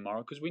need McNamara,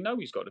 because we know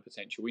he's got the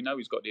potential, we know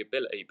he's got the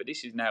ability, but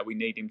this is now we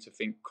need him to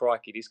think,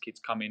 crikey, this kid's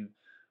coming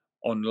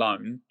on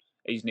loan,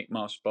 he's nicked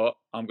my spot.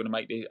 I'm going to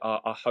make this.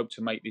 I hope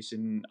to make this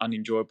an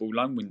unenjoyable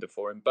loan window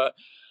for him. But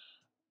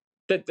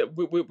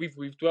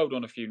we've dwelled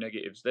on a few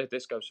negatives.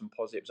 Let's go some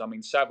positives. I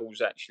mean,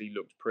 Savills actually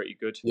looked pretty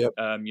good. Yep.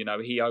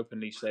 He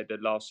openly said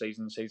that last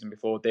season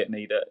before,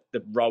 Detney, that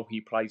the role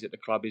he plays at the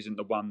club isn't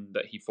the one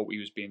that he thought he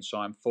was being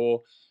signed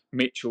for.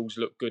 Mitchell's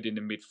looked good in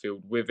the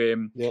midfield with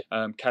him. Yep.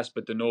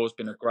 Casper Denor's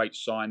been a great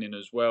signing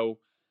as well.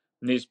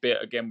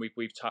 Nisbet, again,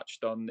 we've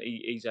touched on.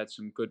 He's had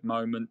some good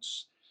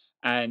moments.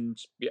 And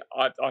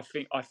I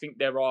think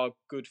there are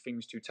good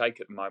things to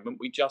take at the moment.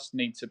 We just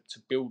need to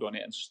build on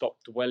it and stop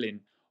dwelling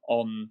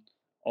on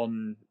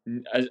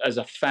as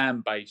a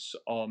fan base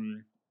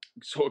on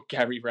sort of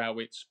Gary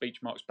Rowett's speech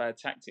marks bad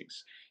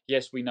tactics.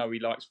 Yes, we know he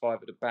likes 5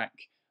 at the back.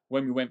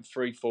 When we went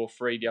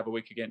 3-4-3 the other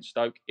week against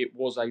Stoke, it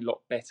was a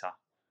lot better.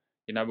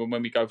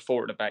 When we go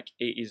 4 at the back,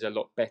 it is a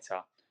lot better.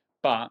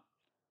 But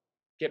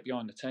get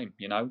behind the team,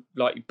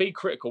 like be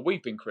critical.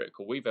 We've been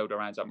critical. We've held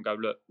our hands up and go,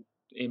 look,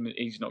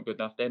 he's not good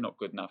enough. They're not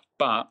good enough.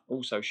 But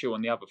also shoe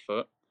on the other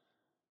foot.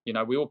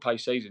 We all pay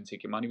season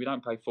ticket money. We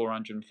don't pay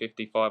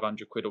 450,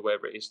 500 quid or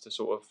whatever it is to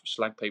sort of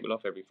slag people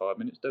off every 5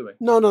 minutes, do we?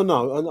 No. And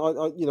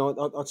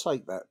I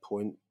take that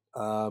point.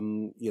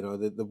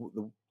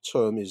 The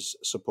term is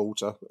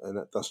supporter, and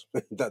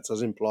that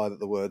does imply that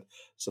the word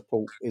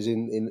support is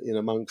in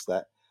amongst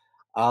that.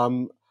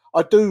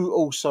 I do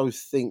also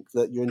think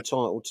that you're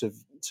entitled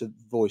to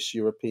voice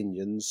your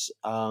opinions.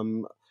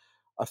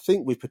 I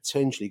think we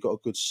potentially got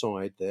a good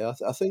side there.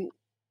 I think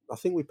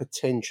we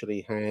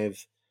potentially have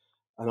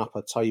an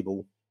upper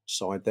table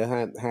side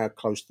there. How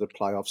close to the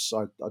playoffs,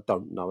 I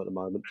don't know at the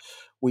moment.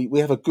 We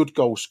have a good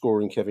goal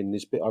scoring Kevin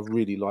Nisbet. I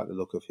really like the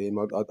look of him.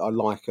 I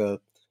like an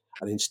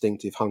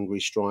instinctive, hungry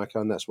striker,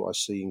 and that's what I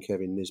see in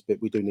Kevin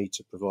Nisbet. We do need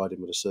to provide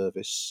him with a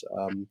service.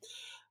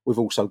 We've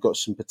also got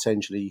some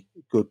potentially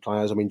good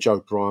players. I mean,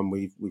 Joe Bryan,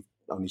 we've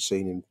only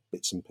seen in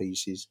bits and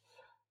pieces.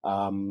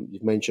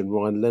 You've mentioned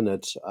Ryan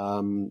Leonard.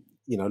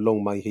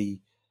 Long may he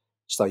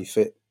stay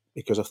fit,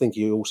 because I think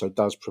he also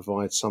does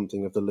provide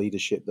something of the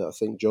leadership that I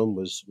think John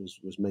was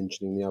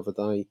mentioning the other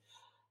day.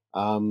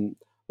 One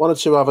or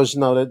two others,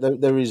 no,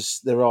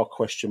 there are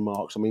question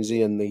marks. I mean,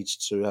 Zian needs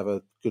to have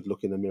a good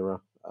look in the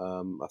mirror,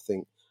 I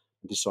think,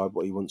 and decide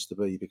what he wants to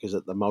be, because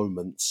at the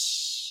moment,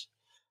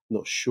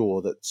 not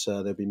sure that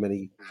there'll be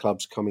many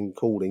clubs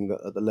calling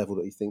that at the level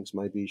that he thinks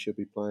maybe he should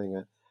be playing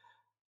at.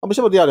 I mean,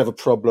 somebody I'd have a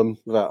problem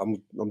with that.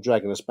 I'm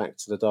dragging us back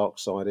to the dark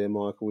side here,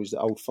 Michael, is that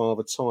old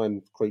Father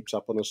Time creeps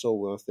up on us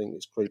all, and I think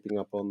it's creeping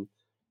up on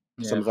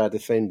some of our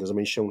defenders. I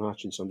mean, Sean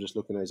Hutchinson, I'm just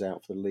looking at his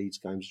out for the Leeds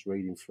game, just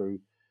reading through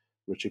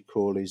Richard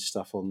Corley's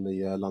stuff on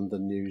the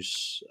London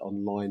News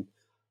online.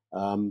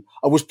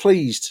 I was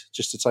pleased,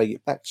 just to take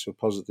it back to a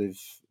positive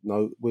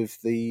note,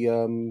 with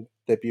the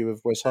debut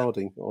of Wes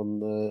Harding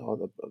on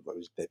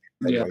his debut,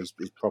 anyway, his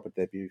proper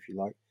debut, if you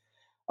like.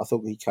 I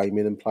thought he came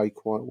in and played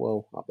quite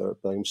well up there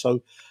at Birmingham.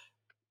 So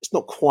it's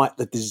not quite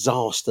the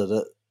disaster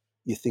that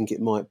you think it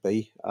might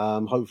be.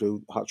 Hopefully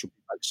Hutch will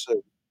be back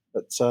soon.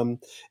 But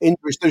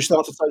injuries do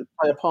start to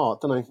play a part,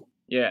 don't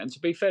they? Yeah, and to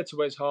be fair to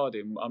Wes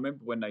Harding, I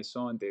remember when they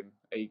signed him,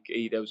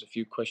 there was a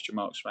few question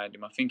marks around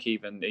him. I think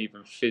even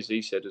Fizz,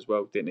 he said as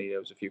well, didn't he? There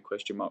was a few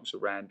question marks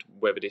around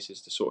whether this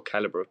is the sort of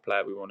calibre of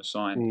player we want to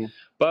sign.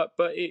 But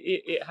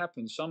it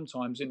happens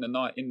sometimes in the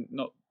night.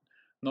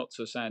 Not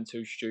to sound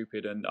too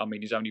stupid, and I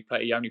mean he only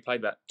played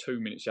about 2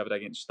 minutes the other day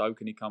against Stoke,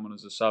 and he come on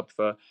as a sub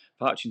for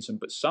Hutchinson.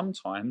 But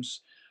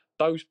sometimes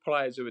those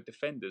players who are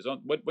defenders,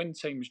 when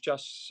teams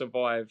just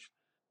survive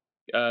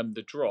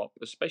the drop,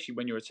 especially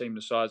when you're a team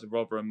the size of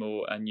Rotherham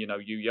and you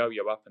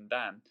yo-yo up and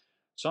down.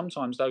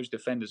 Sometimes those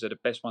defenders are the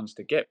best ones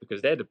to get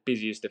because they're the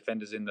busiest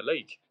defenders in the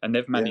league, and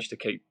they've managed to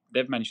keep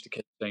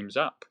teams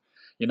up.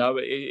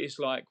 It's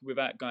like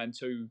without going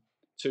too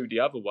the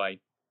other way.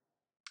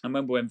 I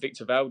remember when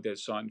Victor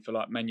Valdez signed for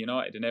like Man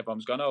United, and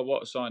everyone's going, "Oh,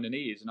 what a signing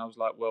he is!" And I was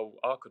like, "Well,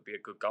 I could be a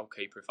good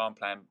goalkeeper if I'm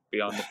playing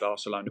behind the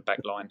Barcelona back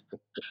line."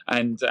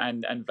 And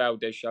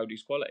Valdez showed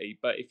his quality.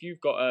 But if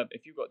you've got a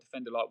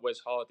defender like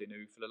Wes Harding,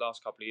 who for the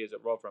last couple of years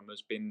at Rotherham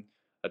has been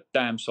a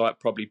damn sight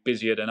probably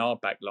busier than our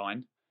back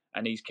line,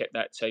 and he's kept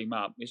that team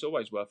up, it's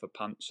always worth a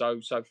punt.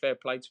 So fair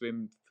play to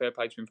him. Fair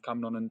play to him for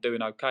coming on and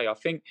doing okay. I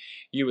think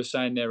you were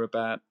saying there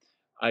about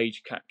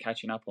age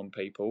catching up on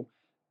people.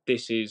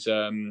 This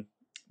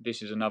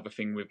is another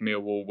thing with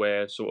Millwall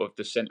where sort of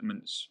the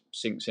sentiments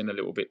sinks in a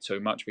little bit too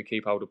much. We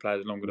keep older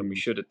players longer than we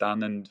should have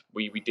done, and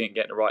we didn't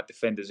get the right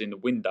defenders in the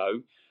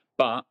window.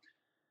 But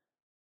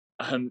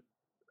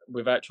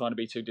without trying to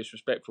be too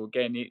disrespectful,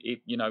 again,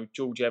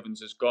 George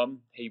Evans has gone.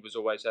 He was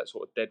always that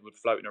sort of deadwood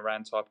floating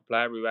around type of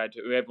player who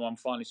everyone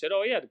finally said,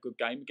 "Oh, he had a good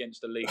game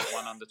against the League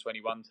One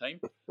under-21 team."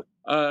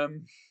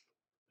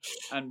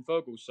 And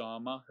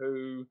Vogelsammer,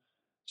 who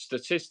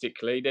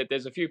statistically,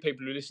 there's a few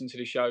people who listen to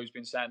the show who's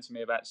been saying to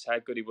me about how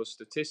good he was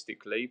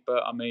statistically,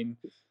 but I mean,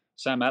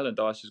 Sam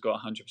Allardyce has got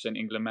 100%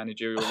 England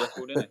managerial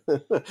record, isn't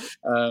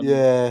it?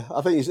 Yeah,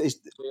 I think it's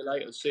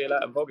see you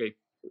later, Voggy.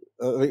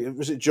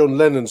 Was it John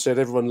Lennon said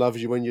everyone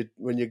loves you when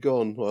you're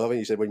gone? Well, I think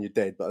he said when you're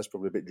dead, but that's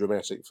probably a bit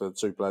dramatic for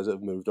two players that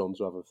have moved on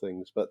to other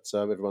things. But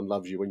everyone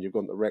loves you when you've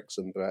gone to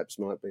Wrexham. Perhaps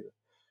might be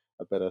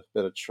a better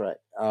track.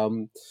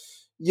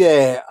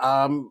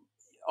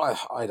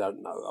 I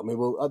don't know. I mean,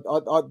 well,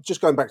 I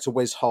just going back to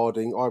Wes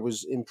Harding, I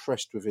was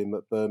impressed with him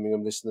at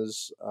Birmingham,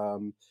 listeners.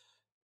 I'm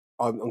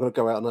going to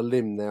go out on a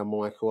limb now,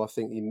 Michael. I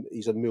think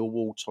he's a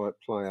Millwall type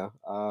player.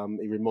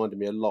 He reminded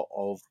me a lot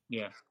of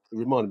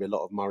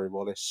Murray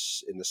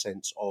Wallace in the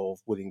sense of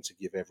willing to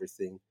give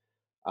everything.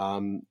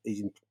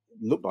 He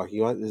looked like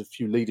there's a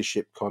few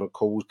leadership kind of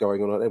calls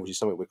going on out there, which is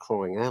something we're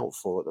crying out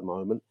for at the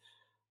moment.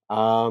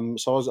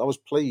 So I was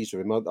pleased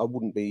with him. I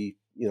wouldn't be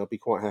be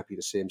quite happy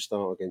to see him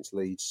start against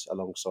Leeds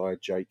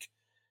alongside Jake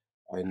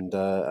and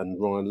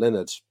Ryan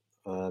Leonard,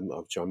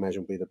 which I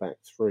imagine will be the back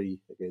three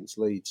against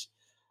Leeds.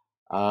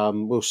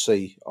 We'll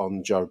see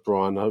on Joe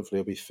Bryan. Hopefully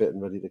he'll be fit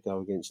and ready to go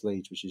against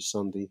Leeds, which is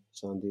Sunday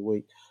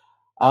week.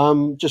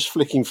 Just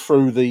flicking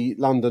through the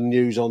London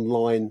News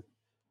Online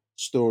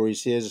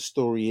stories. Here's a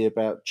story here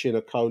about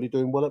Chinna Coley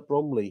doing well at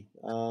Bromley.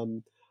 I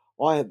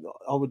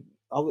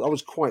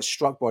was quite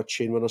struck by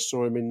Chin when I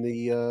saw him in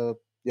the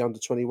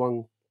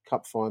under-21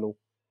 Cup final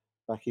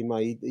back in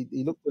May.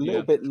 He looked a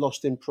little bit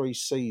lost in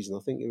pre-season. I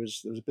think it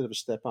was a bit of a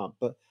step up,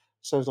 but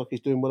sounds like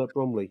he's doing well at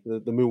Bromley, the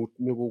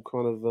Millwall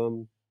kind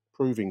of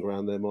proving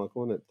ground there,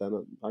 Michael, isn't it, down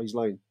at Hayes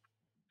Lane?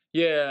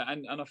 Yeah,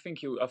 and I think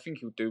he'll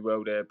do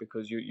well there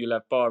because you'll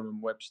have Byron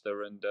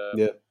Webster and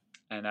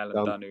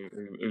Alan Dunn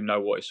who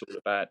know what it's all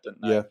about, don't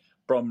they? Yeah.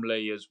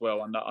 Bromley as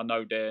well. I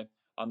know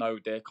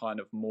they're kind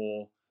of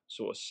more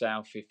sort of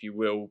south, if you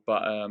will,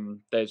 but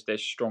there's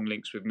strong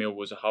links with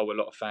Millwall as a whole. A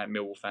lot of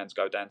Millwall fans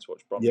go down to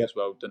watch Bromley as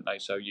well, don't they?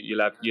 So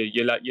you'll have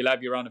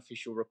your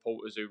unofficial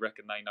reporters who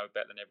reckon they know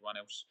better than everyone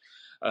else,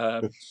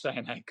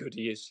 saying how good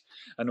he is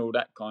and all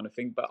that kind of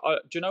thing. But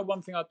do you know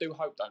one thing I do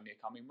hope, though, Nick?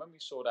 I mean, when we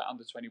saw that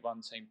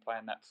under-21 team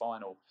playing that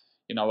final,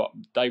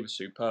 they were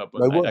superb,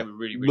 weren't they? They were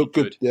really, really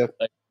good. Yeah.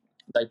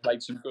 They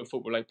played some good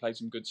football. They played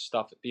some good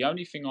stuff. The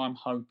only thing I'm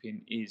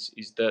hoping is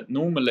that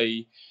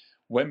normally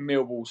when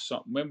Millwall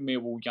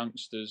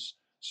youngsters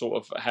sort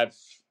of have,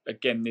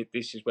 again,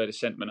 this is where the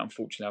sentiment,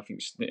 unfortunately, I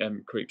think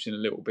creeps in a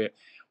little bit.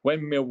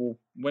 When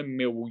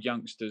Millwall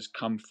youngsters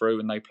come through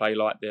and they play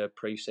like their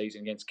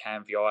pre-season against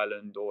Canvey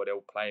Island, or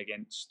they'll play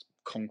against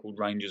Concord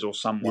Rangers or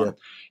someone,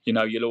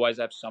 you'll always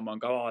have someone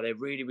go, "Oh, they're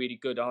really, really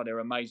good. Oh, they're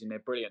amazing. They're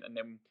brilliant." And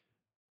then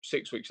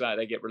 6 weeks later,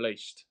 they get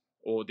released,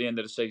 or at the end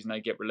of the season, they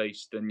get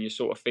released. And you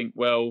sort of think,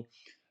 well,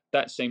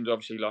 that seems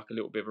obviously like a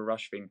little bit of a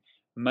rush thing.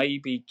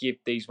 Maybe give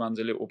these ones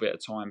a little bit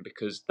of time,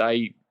 because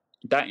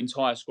that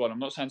entire squad, I'm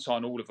not saying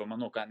sign all of them, I'm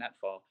not going that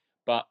far,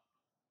 but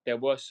there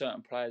were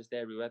certain players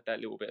there who had that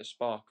little bit of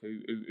spark,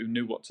 who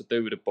knew what to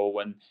do with the ball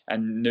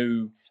and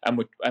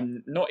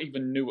not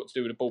even knew what to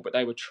do with the ball, but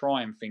they were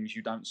trying things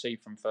you don't see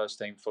from first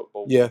team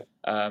football. Yeah.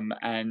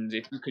 And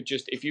if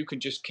you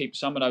could just keep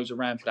some of those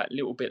around for that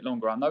little bit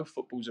longer. I know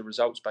football's a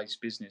results-based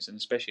business, and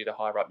especially the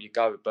higher up you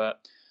go,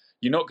 but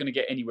you're not going to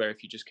get anywhere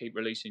if you just keep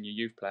releasing your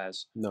youth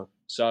players. No.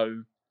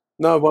 So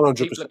no,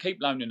 100%. Keep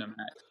loaning them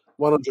out.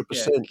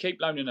 100%. Keep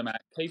loaning them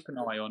out. Keep an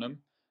eye on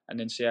them. and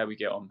then see how we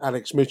get on.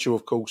 Alex Mitchell,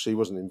 of course, he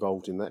wasn't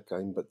involved in that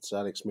game, but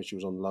Alex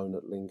Mitchell's on loan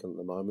at Lincoln at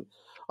the moment.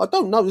 I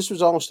don't know. This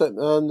was asked at.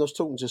 I was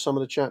talking to some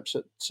of the chaps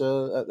at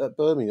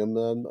Birmingham,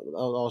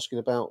 asking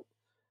about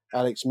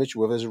Alex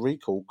Mitchell, whether there's a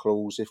recall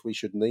clause if we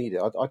should need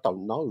it. I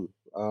don't know.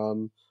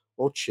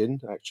 Or Chin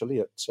actually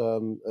at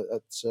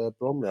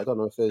Bromley. I don't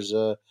know if there's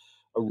a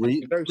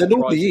there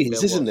normally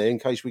is, isn't there, in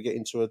case we get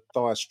into a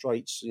dire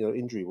straits,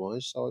 injury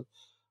wise. So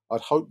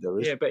I'd hope there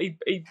is. Yeah, but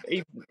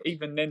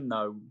even then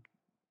though,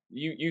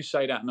 you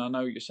say that, and I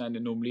know you're saying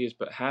there normally is,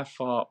 but how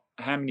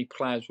many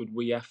players would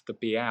we have to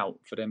be out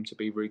for them to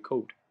be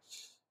recalled?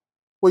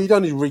 Well, you'd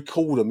only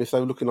recall them if they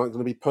were looking like going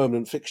to be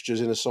permanent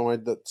fixtures in a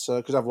side that,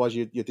 because otherwise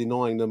you're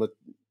denying them.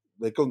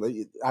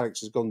 Alex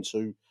has gone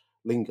to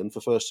Lincoln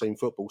for first team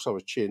football, so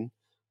has Chin,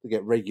 to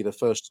get regular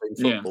first team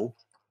football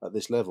at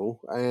this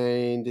level.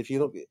 And if you're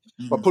not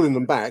by pulling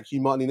them back, you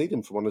might only need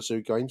them for 1 or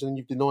 2 games, and then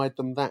you've denied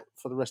them that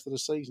for the rest of the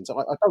season. So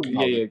I don't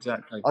know. Yeah,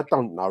 exactly. I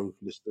don't know,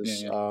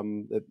 listeners. Yeah.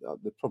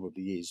 There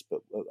probably is,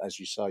 but as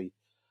you say,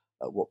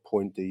 at what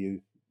point does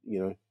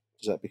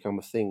that become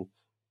a thing?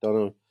 Don't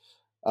know.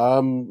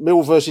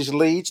 Mill versus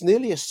Leeds,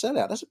 nearly a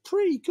sellout. That's a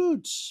pretty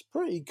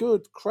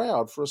good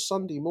crowd for a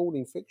Sunday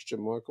morning fixture,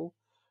 Michael.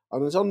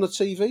 And it's on the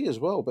TV as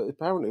well. But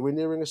apparently we're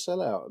nearing a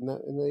sellout in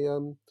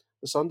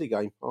the Sunday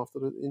game after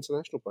the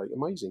international break.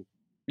 Amazing.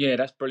 Yeah,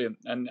 that's brilliant.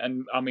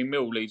 And I mean,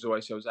 Mill Leeds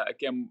always shows that.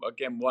 Again,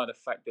 why the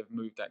fact they've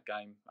moved that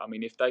game. I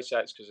mean, if they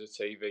say it's because of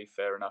TV,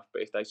 fair enough.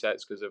 But if they say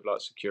it's because of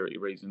like security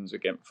reasons,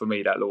 again, for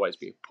me that'll always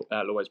be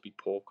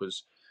poor,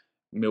 because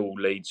Mill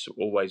Leeds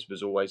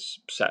was always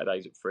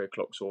Saturdays at 3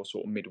 o'clock, or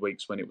sort of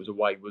midweeks when it was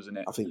away, wasn't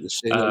it? I think you're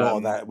seeing a lot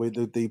of that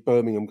with the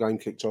Birmingham game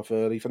kicked off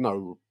early for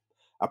no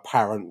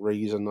apparent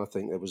reason. I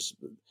think there was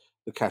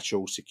the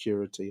catch-all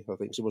security. I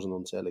think it wasn't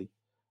on telly,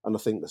 and I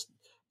think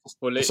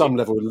at some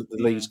level the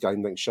Leeds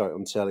game they show it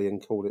on telly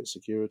and call it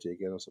security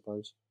again, I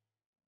suppose.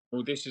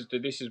 Well, this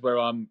is where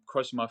I'm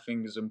crossing my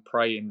fingers and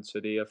praying to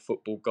the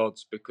football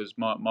gods, because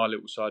my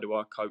little side who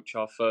I coach,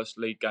 our first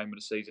league game of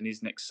the season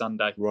is next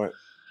Sunday. Right.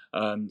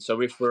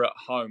 So if we're at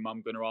home,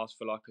 I'm going to ask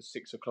for like a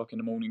 6 o'clock in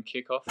the morning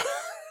kickoff,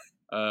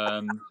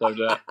 so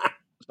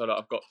that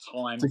I've got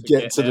time to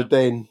get to the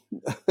den.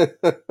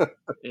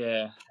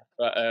 Yeah,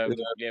 but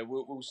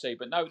we'll see.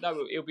 But no,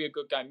 it'll be a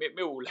good game.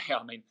 Millwall,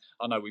 I mean,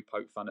 I know we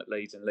poke fun at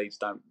Leeds, and Leeds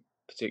don't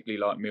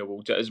particularly like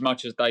Millwall. As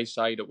much as they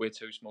say that we're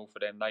too small for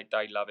them,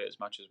 they love it as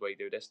much as we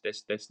do.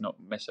 Let's not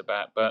mess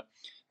about. But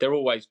they're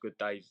always good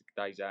days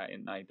out,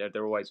 aren't they?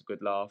 They're always a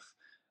good laugh.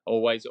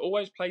 Always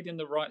played in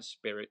the right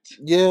spirit.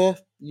 Yeah.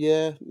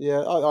 I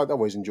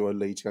always enjoy a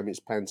Leeds game. It's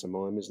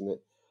pantomime, isn't it?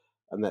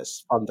 And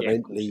that's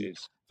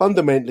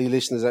fundamentally,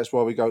 listeners. That's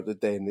why we go to the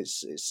den.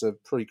 It's a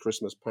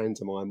pre-Christmas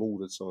pantomime all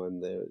the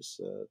time. There, it's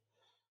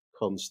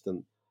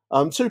constant.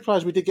 2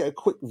 players we did get a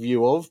quick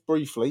view of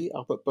briefly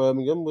up at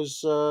Birmingham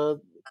was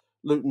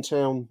Luton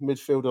Town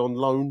midfielder on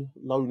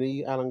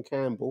loanee Alan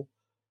Campbell,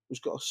 who's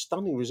got a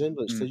stunning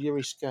resemblance to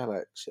Yuri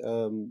Skalak.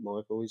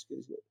 Michael,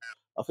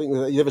 I think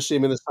that you never see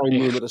him in the same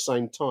room at the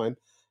same time.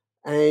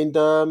 And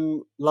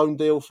loan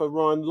deal for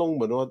Ryan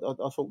Longman,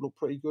 I thought looked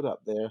pretty good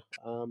up there.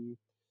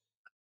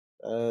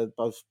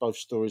 Both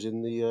stories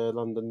in the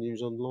London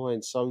News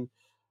Online. So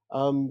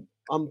I'm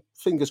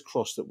fingers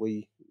crossed that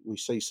we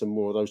see some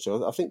more of those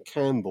two. I think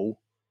Campbell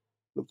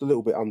looked a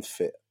little bit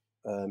unfit,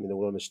 in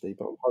all honesty,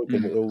 but I'm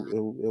hoping that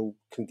he'll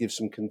can give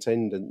some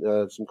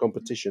some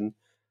competition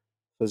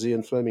for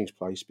Zian Fleming's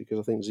place, because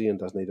I think Zian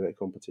does need a bit of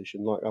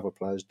competition, like other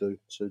players do,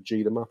 to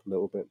G them up a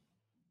little bit.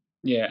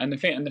 Yeah, and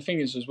the thing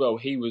is as well,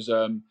 he was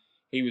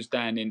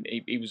down in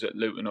he was at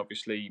Luton,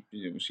 obviously,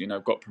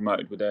 got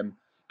promoted with them,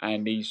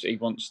 and he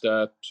wants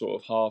to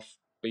sort of half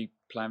be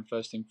playing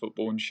first team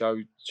football and show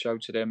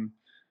to them,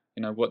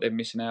 what they're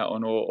missing out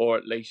on, or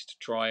at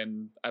least try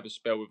and have a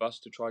spell with us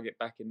to try and get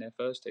back in their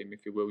first team,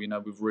 if you will,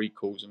 with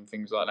recalls and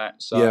things like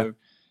that. So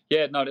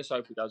let's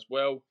hope he does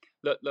well.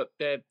 Look,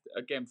 there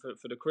again for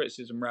the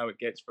criticism Row it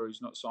gets for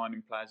he's not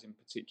signing players in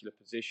particular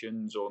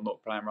positions or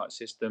not playing right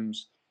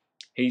systems.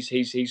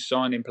 He's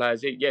signing players.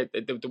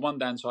 The one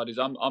downside is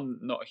I'm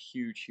not a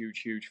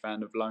huge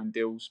fan of loan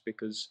deals,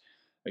 because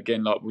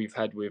again, like we've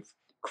had with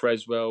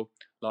Creswell,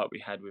 like we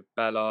had with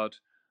Ballard,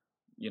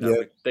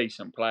 with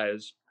decent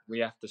players, we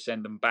have to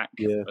send them back.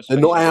 Yeah, they're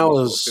not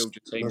ours. Sort of build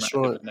your team. That's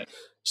right.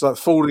 It's like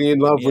falling in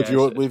love with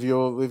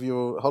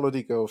your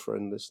holiday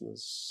girlfriend,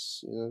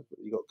 listeners. You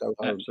got to go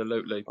home.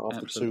 Absolutely.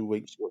 After 2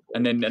 weeks,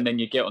 and then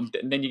you get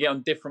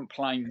on different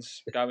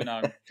planes going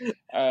home.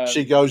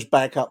 She goes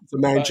back up to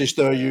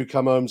Manchester. You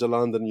come home to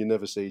London. You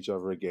never see each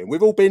other again.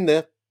 We've all been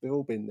there.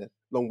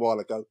 Long while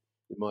ago,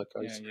 in my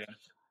case. Yeah,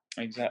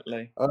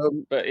 exactly.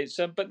 But it's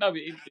they're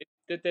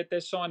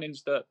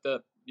signings that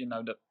the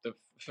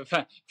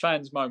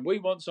fans moan. We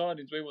want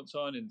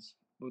signings.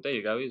 Well, there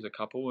you go. Here's a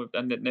couple,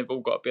 and they've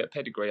all got a bit of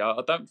pedigree.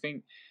 I don't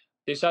think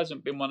this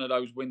hasn't been one of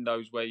those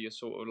windows where you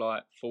sort of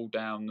like fall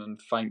down and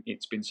think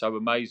it's been so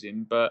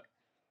amazing. But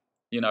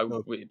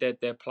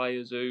they're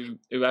players who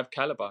have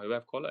calibre, who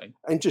have quality.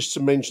 And just to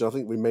mention, I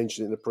think we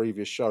mentioned it in the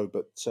previous show,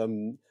 but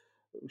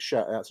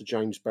shout out to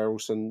James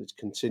Berylson. It's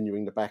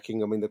continuing the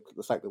backing. I mean,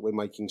 the fact that we're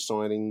making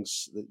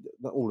signings,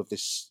 all of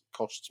this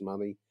costs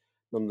money.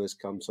 None of this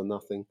comes to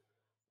nothing.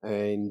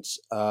 And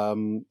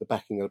the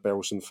backing of the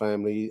Berylson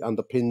family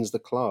underpins the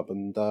club,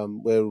 and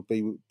where would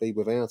be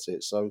without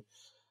it? So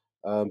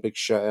big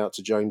shout out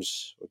to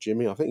James, or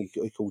Jimmy. I think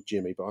he called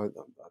Jimmy, but I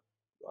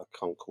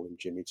can't call him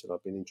Jimmy till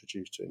I've been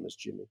introduced to him as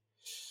Jimmy.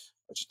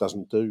 It just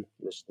doesn't do,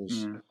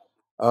 listeners.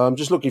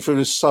 Just looking through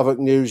the Southwark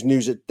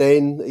news at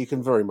Den. You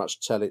can very much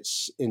tell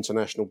it's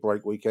international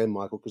break weekend,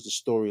 Michael, because the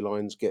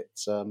storylines get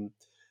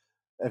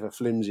ever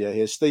flimsier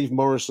here. Steve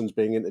Morrison's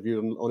being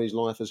interviewed on his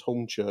life as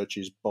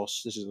Hornchurch's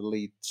boss. This is the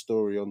lead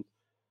story on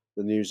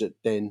the news at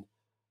Den.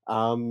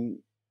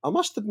 I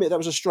must admit that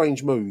was a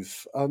strange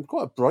move,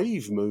 quite a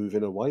brave move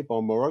in a way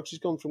by Morrow, because he's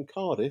gone from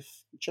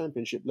Cardiff,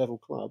 Championship level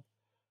club,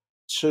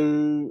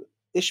 to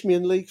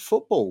Isthmian League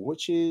football,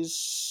 which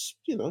is,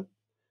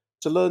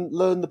 to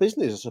learn the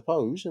business, I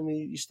suppose. I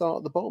mean, you start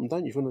at the bottom,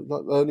 don't you? From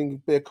like learning to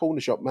be a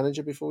corner shop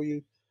manager before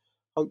you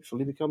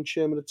hopefully become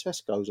chairman of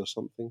Tesco's or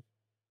something.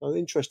 An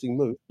interesting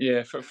move.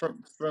 Yeah,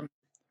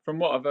 from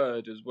what I've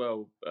heard as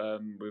well,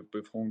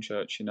 with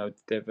Hornchurch,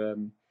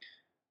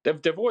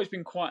 they've always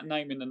been quite a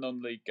name in the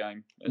non-league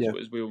game,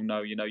 as we all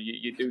know.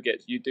 You do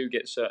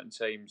get certain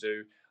teams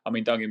who, I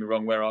mean, don't get me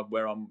wrong, where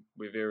I'm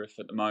with Erith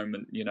at the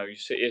moment, you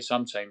see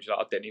some teams like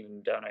I don't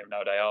even know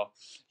who they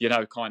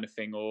are, kind of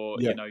thing, or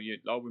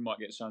we might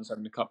get so-and-so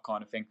in the cup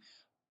kind of thing.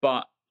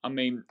 But I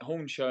mean,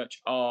 Hornchurch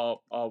are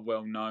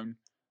well known,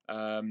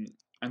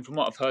 and from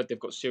what I've heard, they've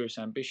got serious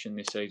ambition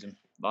this season.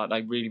 Like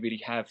they really,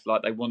 really have.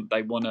 Like they want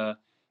to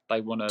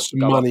Some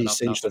go up money and up and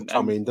seems up. to have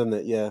come in, doesn't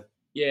it? Yeah.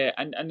 Yeah,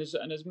 and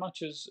as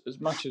much as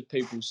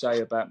people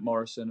say about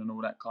Morrison and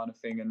all that kind of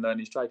thing and learning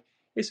his trade,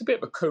 it's a bit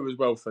of a coup as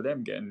well for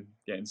them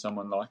getting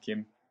someone like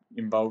him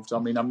involved. I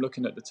mean, I'm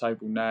looking at the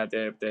table now.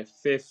 They're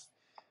fifth.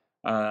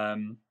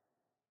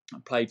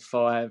 Played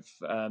five.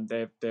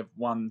 They've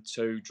won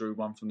two, drew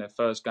one from their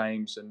first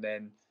games, and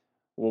then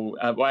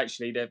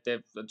actually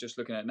they've just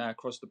looking at it now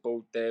across the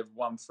board. They've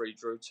won three,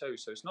 drew two.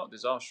 So it's not a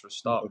disastrous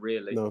start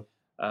really. No.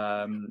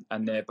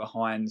 And they're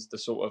behind the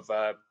sort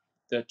of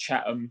the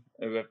Chatham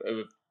who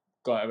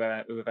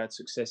have had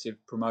successive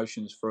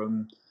promotions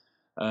from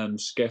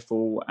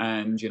Skeffel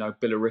and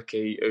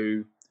Billericay,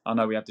 who I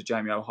know we had the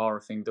Jamie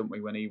O'Hara thing, didn't we,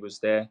 when he was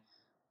there?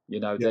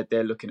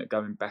 They're looking at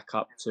going back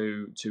up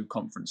to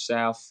Conference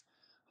South.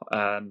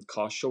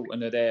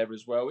 Carshalton are there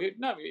as well.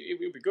 It'll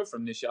be good for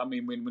them this year. I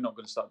mean, we're not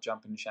going to start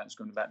jumping and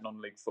shouting about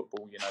non-league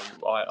football.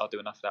 I do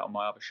enough of that on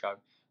my other show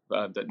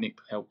that Nick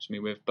helps me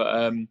with.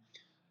 But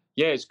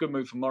it's a good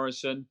move for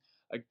Morrison.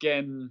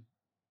 Again,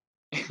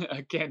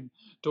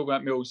 talking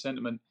about Millwall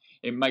sentiment,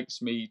 it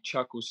makes me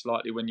chuckle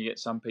slightly when you get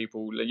some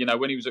people,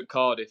 when he was at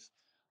Cardiff,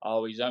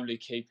 he's only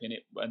keeping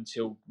it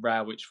until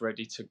Rowitt's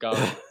ready to go.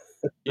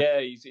 Yeah,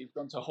 he's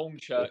gone to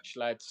Hornchurch,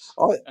 lads.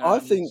 I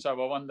think so.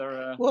 I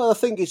wonder. I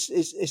think it's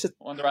I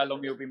wonder how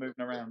long he'll be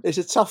moving around. It's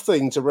a tough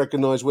thing to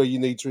recognise where you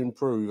need to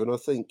improve, and I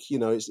think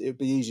it'd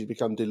be easy to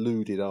become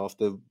deluded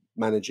after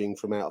managing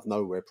from out of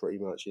nowhere, pretty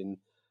much in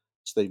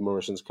Steve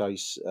Morrison's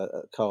case at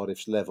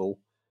Cardiff's level.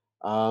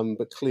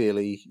 But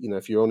clearly,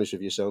 if you're honest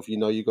with yourself,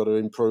 you've got to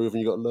improve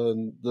and you've got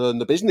to learn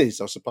the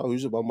business, I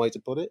suppose, one way to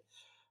put it.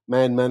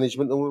 Man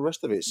management, all the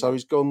rest of it. So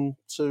he's gone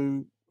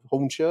to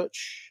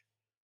Hornchurch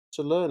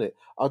to learn it.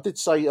 I did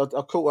say I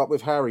caught up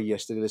with Harry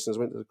yesterday, listeners. I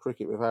went to the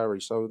cricket with Harry,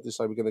 so I did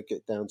say we're going to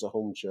get down to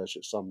Hornchurch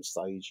at some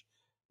stage,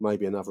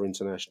 maybe another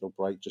international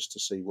break, just to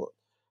see what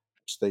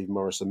Steve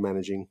Morrison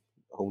managing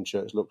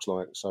Hornchurch looks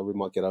like. So we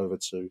might get over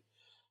to,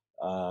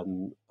 I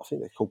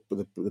think they're called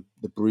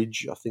the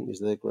Bridge, I think is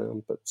their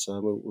ground, but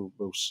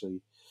we'll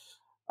see.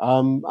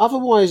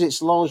 Otherwise,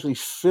 it's largely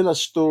filler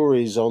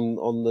stories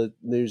on the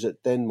news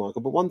at Denmark.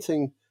 But one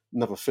thing,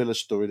 another filler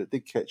story that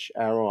did catch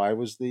our eye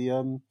was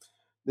the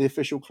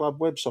official club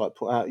website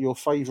put out your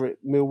favourite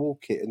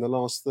Millwall kit in the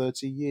last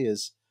 30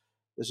 years.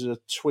 This is a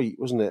tweet,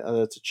 wasn't it,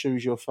 to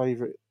choose your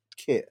favourite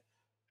kit,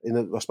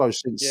 I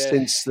suppose,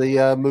 since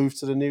the move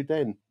to the new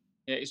Den.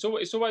 Yeah, it's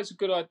always a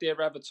good idea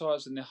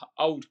advertising the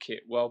old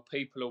kit while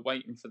people are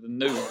waiting for the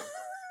new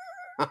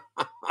one.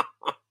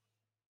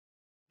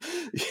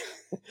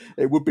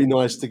 It would be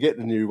nice to get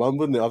the new one,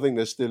 wouldn't it? I think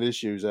there's still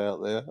issues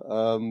out there.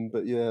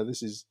 But yeah,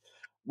 this is...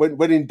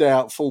 When in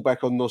doubt, fall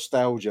back on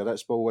nostalgia.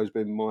 That's always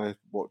been my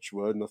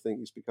watchword, and I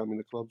think it's becoming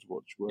the club's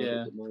watchword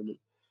at the moment.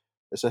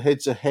 It's a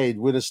head-to-head.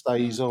 Winner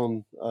stays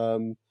on.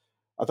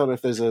 I don't know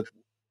if there's at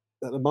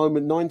the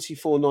moment,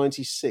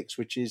 94-96,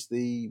 which is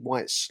the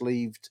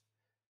white-sleeved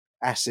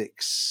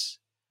Asics.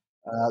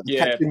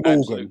 Captain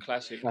Morgan. Absolute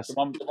classic.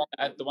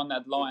 The one that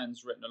had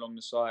lions written along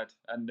the side,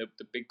 and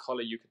the big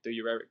collar you could do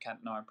your Eric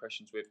Cantona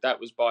impressions with.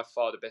 That was by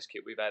far the best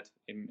kit we've had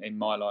in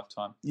my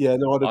lifetime. Yeah,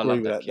 no, I'd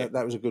agree with that.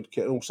 That was a good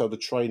kit. And also the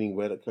training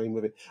wear that came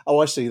with it. Oh,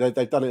 I see.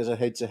 They've done it as a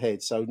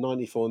head-to-head. So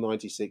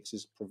 94-96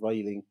 is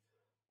prevailing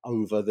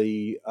over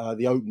the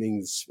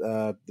openings,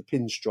 the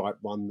pinstripe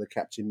one, the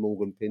Captain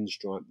Morgan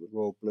pinstripe with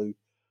royal blue,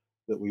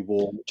 that we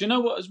wore. Do you know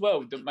what as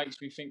well that makes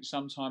me think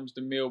sometimes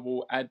the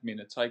Millwall admin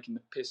are taking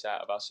the piss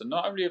out of us? And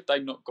not only have they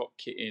not got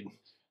kit in,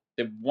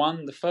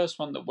 the first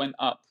one that went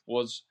up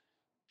was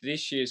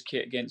this year's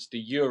kit against the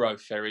Euro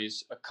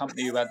Ferries, a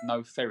company who had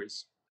no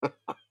ferries.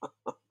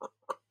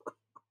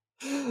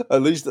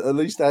 At least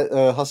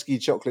that Husky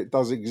chocolate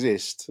does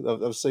exist.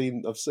 I've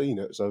seen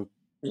it. So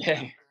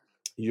Yeah,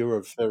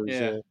 Euro Ferries,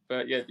 yeah, yeah.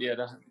 but yeah.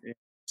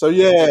 So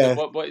yeah,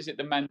 What is it?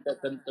 The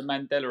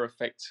Mandela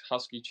effect,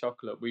 Husky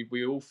chocolate.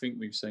 We all think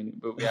we've seen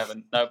it, but we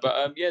haven't. No,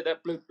 but yeah,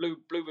 that blue with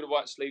the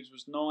white sleeves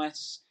was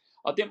nice.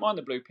 I didn't mind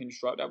the blue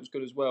pinstripe. That was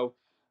good as well.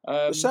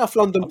 the South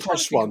London I'm trying to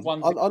Press think of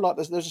one. one. I like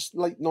this. There's a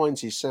late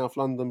 '90s South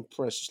London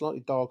Press,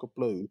 slightly darker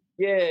blue.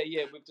 Yeah,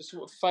 with the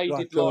sort of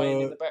faded Like line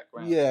in the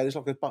background. yeah, there's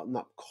like a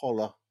button-up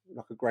collar,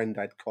 like a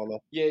grandad collar.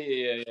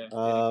 Yeah.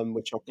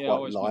 Which I Yeah, I quite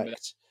always remember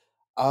that.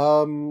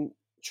 liked.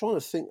 Trying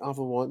to think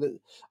otherwise.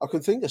 I can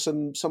think of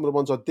some of the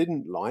ones I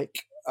didn't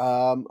like.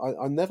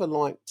 I never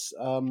liked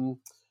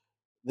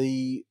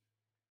the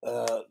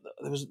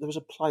there was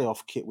a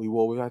playoff kit we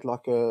wore. We had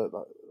like a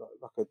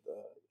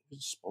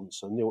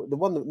sponsor, the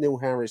one that Neil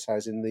Harris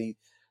has in the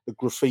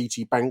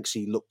graffiti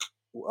Banksy look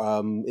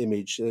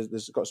image.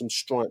 There's got some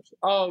stripes.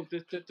 Oh,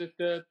 the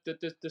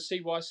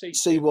CYC kit.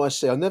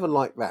 CYC. I never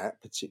liked that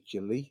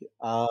particularly.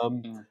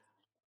 Yeah.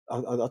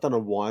 I don't know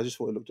why. I just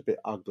thought it looked a bit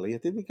ugly.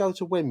 Did we go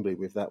to Wembley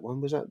with that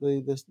one? Was that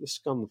the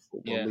Scunthorpe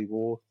one Yeah. we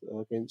wore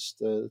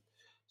against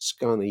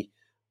Scunny?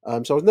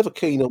 So I was never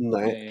keen on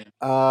that.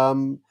 Yeah.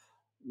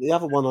 The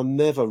other one I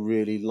never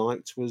really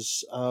liked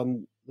was I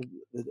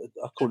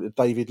call it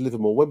David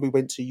Livermore. When we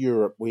went to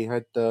Europe, we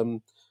had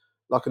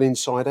like an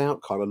inside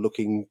out kind of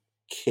looking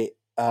kit.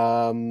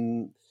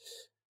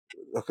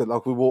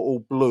 Like we wore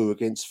all blue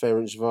against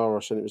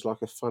Ferencvaros, and it was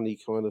like a funny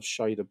kind of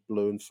shade of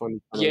blue and funny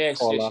kind of Yes.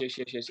 collar.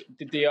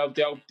 The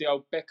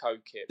old Becco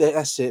kit. Yeah,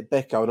 that's it,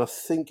 Becco, and I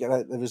think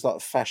there was like a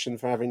fashion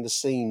for having the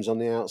seams on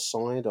the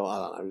outside, or I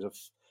don't know. It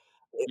was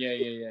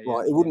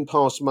right. It Yeah. wouldn't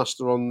pass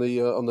muster on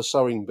the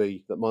sewing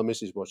bee that my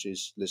missus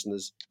watches.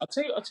 Listeners, I'll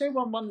tell you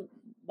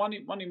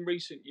one in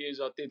recent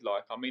years I did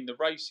like. I mean, the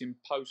Racing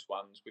Post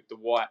ones with the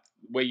white,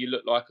 where you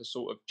look like a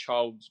sort of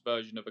child's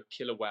version of a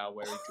Killer Wow,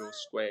 where he draws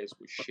squares,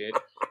 was shit.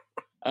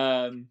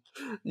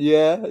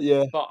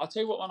 yeah. But I'll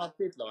tell you what one I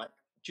did like.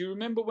 Do you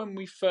remember when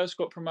we first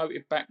got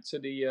promoted back to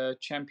the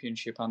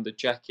Championship under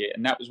Jacket?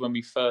 And that was when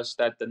we first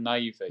had the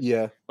Navy.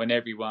 Yeah. When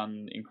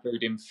everyone,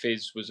 including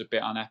Fizz, was a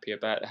bit unhappy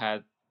about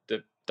how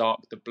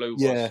dark the blue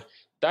was. Yeah.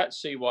 That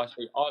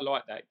CYC, I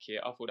like that kit.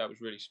 I thought that was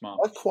really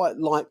smart. I quite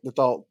like the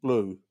dark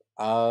blue,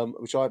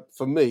 which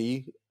for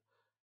me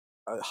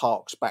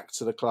harks back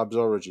to the club's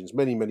origins.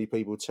 Many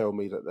people tell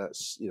me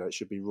that's it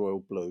should be royal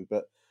blue,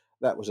 but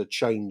that was a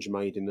change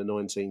made in the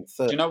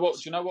 1930s. Do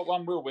you know what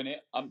one will win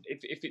it?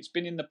 If it's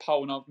been in the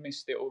poll and I've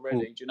missed it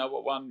already, do you know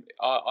what one?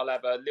 I'll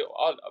have a little.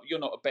 You're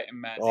not a betting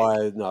man,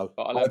 I know.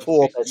 but I'll have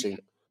poor 50, betting.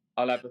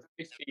 I'll have a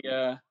 50.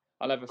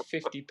 I'll have a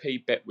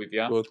 50p bet with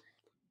you. Good.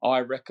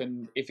 I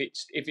reckon if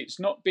it's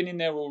not been in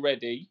there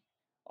already,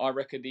 I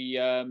reckon the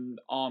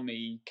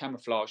Army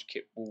camouflage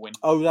kit will win.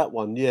 Oh, that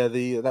one, yeah.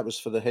 That was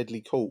for the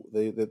Headley Court.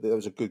 That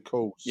was a good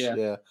course.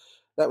 Yeah,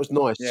 that was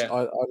nice. Yeah,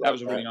 I that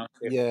was a really nice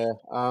kit. Yeah.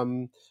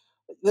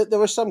 There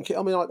were some kit.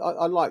 I mean,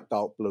 I like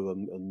dark blue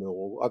and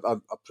Millwall. I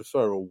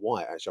prefer all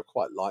white actually. I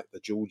quite like the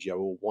Giorgio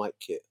all white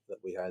kit that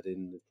we had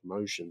in the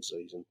promotion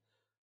season,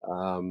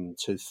 2000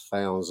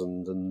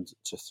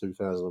 to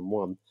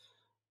 2001.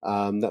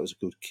 That was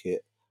a good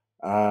kit.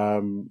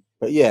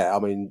 But yeah, I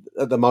mean,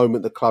 at the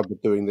moment the club are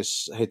doing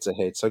this head to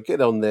head. So get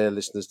on there,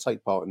 listeners.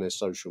 Take part in their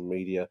social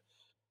media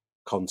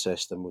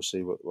contest, and we'll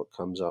see what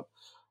comes up.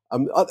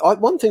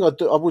 One thing I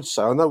would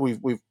say, I know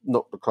we've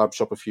knocked the club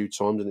shop a few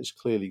times, and it's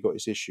clearly got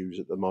its issues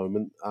at the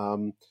moment.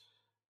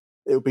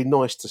 It would be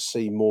nice to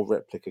see more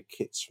replica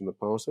kits from the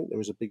past. I think there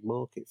is a big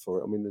market for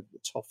it. I mean, the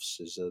Toffs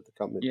is the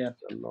company that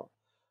does a lot,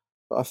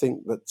 but I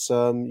think that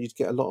you'd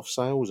get a lot of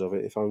sales of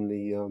it if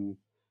only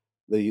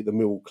the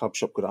Mill Club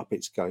shop could up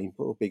its game.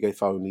 Or big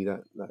if only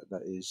that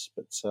is.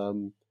 But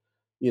so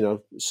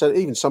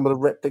even some of the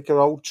replica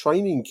old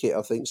training kit,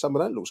 I think some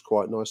of that looks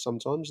quite nice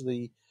sometimes.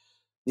 The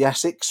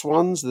Asics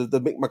ones, the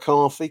Mick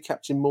McCarthy,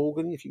 Captain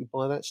Morgan. If you can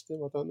buy that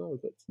still, I don't know,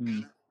 but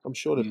I'm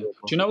sure there'll be.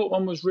 Do you know what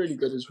one was really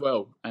good as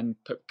well? And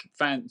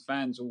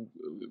fans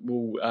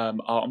will.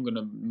 I'm going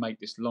to make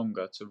this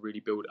longer to really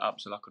build it up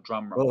to like a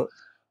drum roll.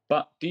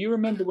 But do you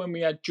remember when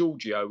we had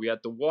Giorgio? We had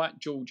the white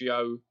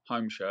Giorgio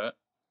home shirt,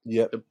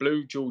 the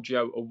blue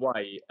Giorgio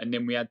away, and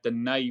then we had the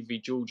navy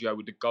Giorgio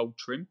with the gold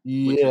trim,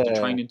 which was the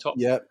training top.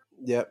 Yep.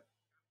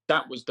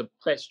 That was the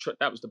best.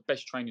 That was the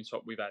best training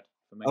top we've had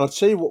for me. I'll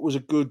tell you what was a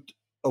good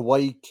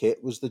away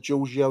kit was the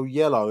Giorgio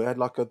yellow. It had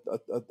like a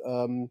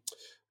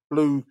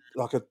blue,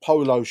 like a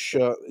polo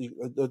shirt.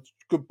 A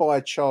Goodbye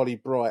Charlie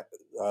Bright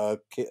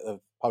kit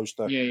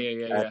poster.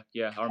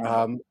 Yeah. I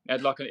remember.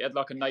 It had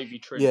like a navy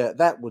trim. Yeah,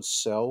 that would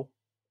sell.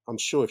 I'm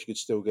sure if you could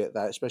still get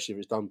that, especially if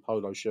it's done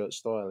polo shirt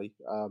style,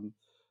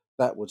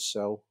 that would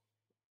sell.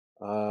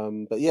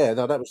 But yeah,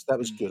 no, that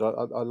was good.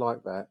 I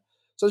like that.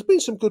 So there's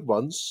been some good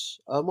ones.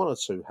 One or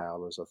two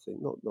howlers, I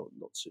think. Not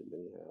too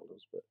many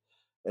howlers, but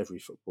every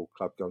football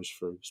club goes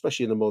through,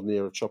 especially in the modern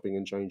era of chopping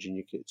and changing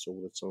your kits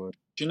all the time.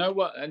 Do you know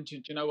what? And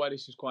do you know why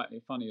this is quite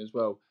funny as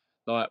well?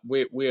 Like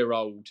we're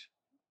old,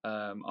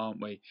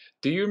 aren't we?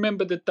 Do you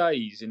remember the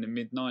days in the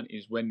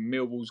mid-90s when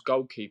Millwall's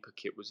goalkeeper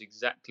kit was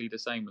exactly the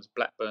same as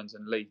Blackburn's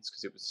and Leeds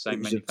because it was the It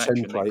same was a manufacturer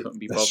and they template. couldn't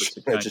be bothered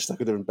to change? Just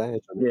stuck it in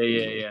badge.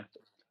 Yeah.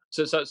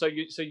 So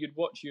you'd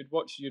walk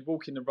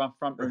in the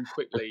front room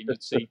quickly and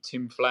you'd see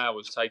Tim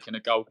Flowers taking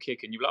a goal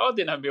kick and you'd be like, oh, I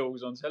didn't know Millwall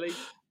was on telly.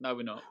 No,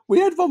 we're not. We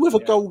had one with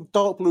a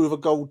dark blue with a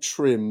gold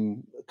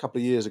trim a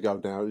couple of years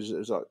ago now. It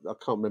was like, I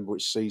can't remember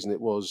which season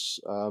it was.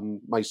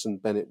 Mason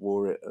Bennett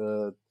wore it,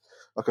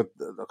 like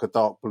a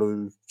dark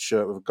blue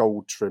shirt with a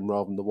gold trim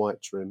rather than the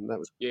white trim. That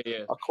was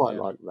I quite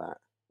like that.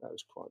 That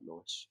was quite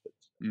nice. But,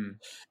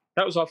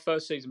 that was our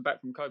first season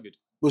back from COVID.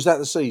 Was that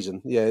the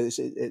season? Yeah,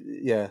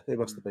 it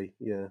must have been.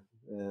 Yeah,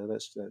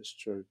 that's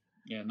true.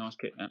 Yeah, nice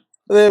kit that.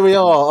 There we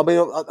are. I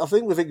mean, I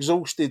think we've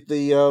exhausted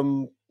the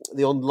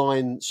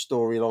online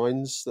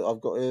storylines that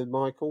I've got here,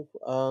 Michael.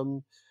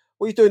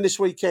 What are you doing this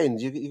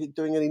weekend? You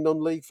doing any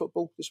non-league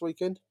football this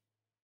weekend?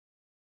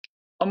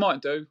 I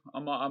might do. I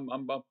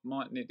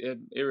might need.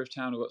 Erith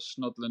Town have got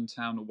Snodland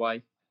Town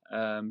away.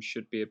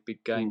 Should be a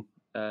big game.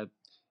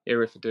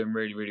 Erith are doing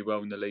really, really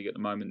well in the league at the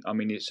moment. I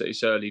mean,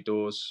 it's early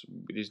doors.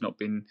 There's not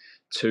been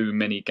too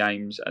many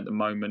games at the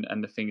moment.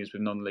 And the thing is,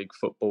 with non-league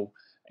football,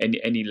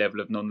 any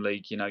level of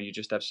non-league, you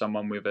just have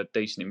someone with a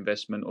decent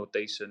investment or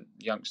decent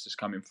youngsters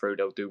coming through,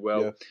 they'll do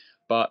well. Yeah.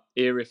 But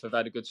Erith have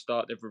had a good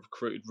start. They've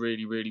recruited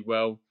really, really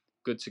well.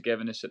 Good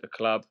togetherness at the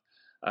club.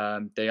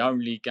 The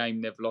only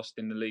game they've lost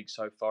in the league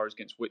so far is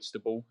against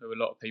Whitstable, who a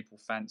lot of people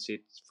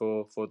fancied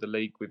for the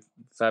league with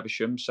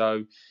Faversham.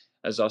 So,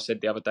 as I said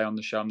the other day on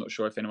the show, I'm not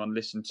sure if anyone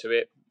listened to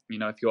it.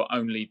 If your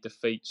only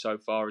defeat so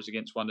far is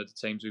against one of the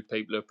teams who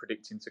people are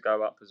predicting to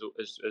go up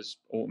as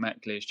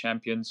automatically as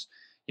champions,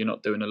 you're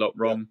not doing a lot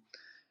wrong.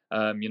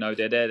 Yeah.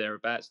 They're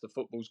thereabouts. The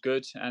football's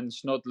good, and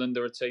Snodland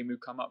are a team who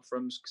come up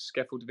from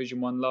Skeffel Division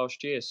 1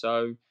 last year,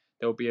 so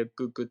there'll be a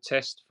good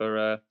test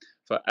for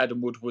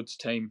Adam Woodward's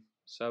team.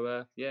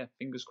 So,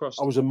 fingers crossed.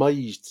 I was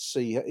amazed to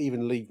see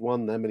even League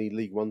One, how many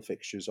League One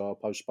fixtures are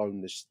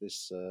postponed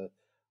this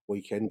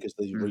weekend because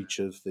the reach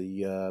of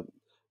the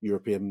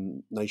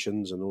European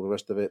nations and all the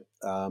rest of it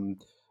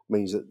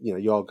means that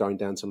you are going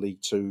down to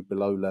League Two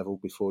below level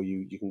before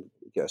you can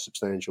get a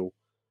substantial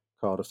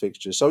card of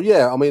fixtures. So,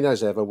 I mean,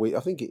 as ever, I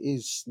think it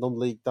is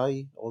non-league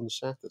day on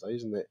Saturday,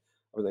 isn't it?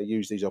 I mean, they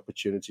use these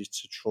opportunities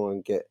to try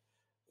and get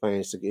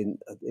fans to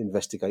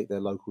investigate their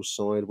local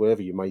side,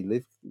 wherever you may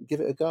live, give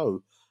it a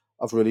go.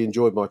 I've really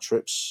enjoyed my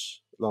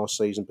trips last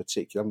season,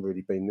 particularly. I haven't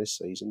really been this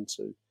season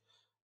to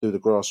do the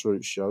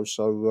grassroots show.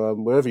 So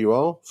wherever you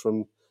are,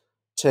 from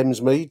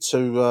Thamesmead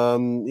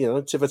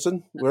to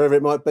Tiverton, wherever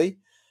it might be,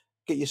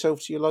 get yourself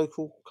to your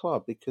local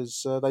club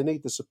because they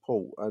need the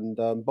support and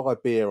buy a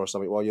beer or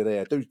something while you're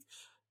there. Do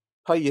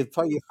pay your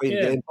fee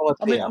and buy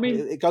a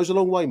beer. It goes a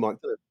long way, Mike.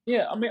 Doesn't it?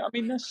 Yeah, I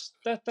mean that's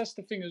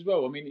the thing as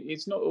well. I mean,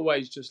 it's not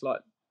always just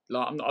like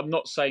I'm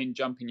not saying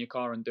jump in your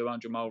car and do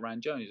 100-mile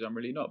round journeys. I'm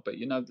really not. But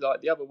like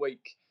the other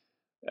week,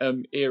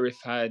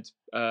 Erith had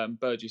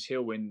Burgess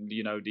Hill win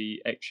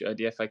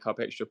the FA Cup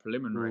extra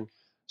preliminary.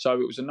 So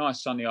it was a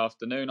nice sunny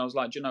afternoon. I was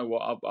like, do you know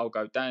what? I'll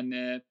go down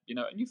there. And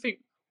you think,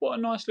 what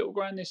a nice little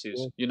ground this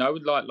is. Yeah.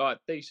 Like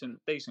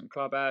decent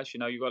clubhouse.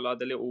 You've got like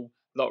the little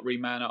lottery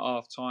man at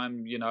half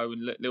time.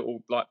 Little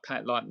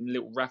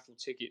little raffle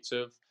tickets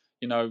of.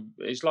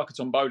 It's like a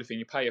tombola thing.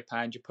 You pay a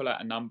pound, you pull out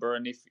a number,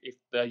 and if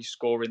they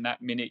score in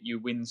that minute, you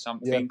win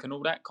something and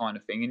all that kind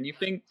of thing. And you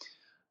think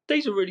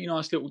these are really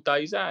nice little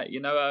days out.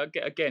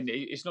 Again,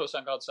 it's not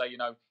something I'd say.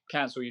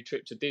 Cancel your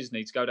trip to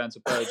Disney to go down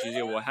to Burgess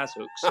Hill or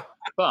Hassocks,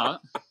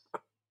 but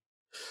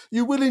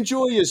you will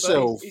enjoy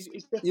yourself.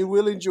 You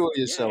will enjoy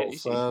yourself.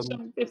 It's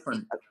something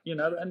different.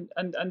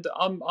 And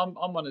I'm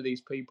one of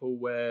these people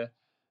where.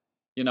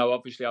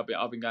 Obviously, I've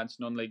been going to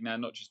non-league now,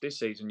 not just this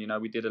season.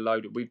 We did a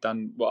load. We've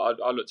done. Well,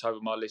 I looked over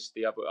my list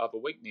the other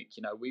week, Nick.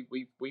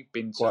 We've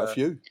been to quite a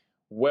few.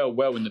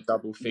 Well in the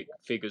double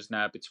figures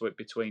now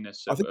between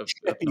us. I think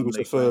Sheppey was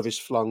the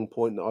furthest flung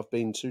point that I've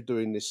been to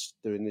doing this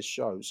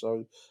show.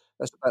 So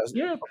that's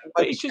about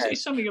but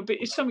it's something a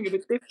bit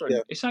different.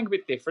 Yeah. It's something a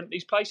bit different.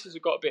 These places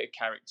have got a bit of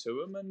character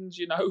to them, and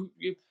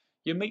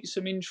you meet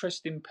some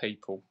interesting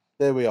people.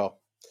 There we are.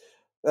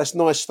 That's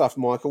nice stuff,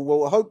 Michael.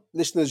 Well, I hope,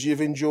 listeners,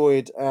 you've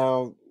enjoyed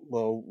our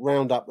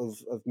roundup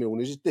of Millwall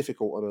news. It's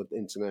difficult on an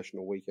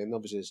international weekend.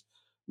 Obviously, there's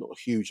not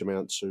a huge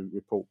amount to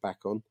report back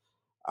on.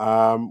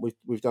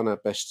 We've done our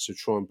best to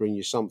try and bring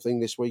you something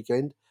this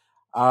weekend.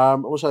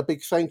 Also, a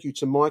big thank you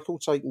to Michael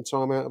taking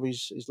time out of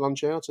his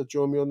lunch hour to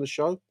join me on the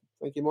show.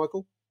 Thank you,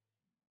 Michael.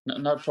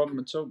 No problem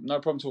at all. No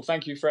problem at all.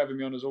 Thank you for having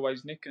me on as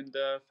always, Nick, and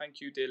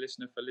thank you, dear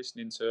listener, for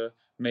listening to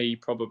me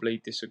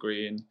probably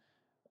disagreeing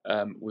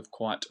with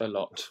quite a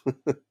lot.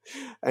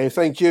 And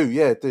thank you,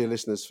 dear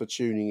listeners, for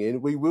tuning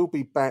in. We will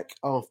be back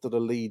after the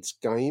Leeds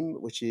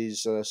game, which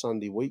is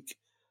Sunday week.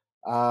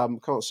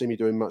 Can't see me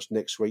doing much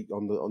next week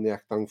on the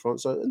Achtung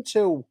front. So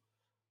until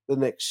the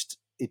next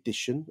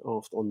edition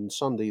on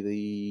Sunday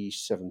the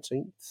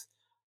 17th.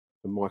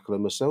 And Michael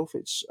and myself,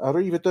 it's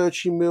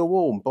Arrivederci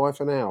Millwall. Bye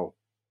for now.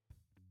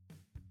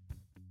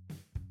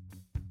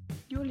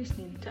 You're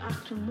listening to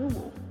Achtung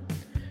Millwall,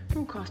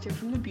 broadcasting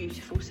from the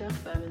beautiful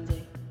South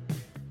Bermondsey.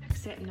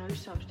 Accept no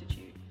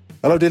substitute.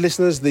 Hello, dear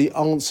listeners. The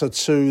answer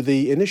to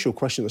the initial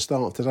question at the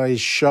start of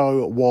today's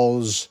show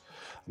was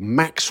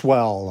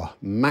Maxwell.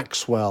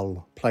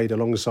 Maxwell played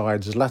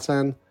alongside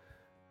Zlatan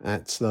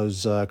at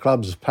those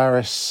clubs of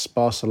Paris,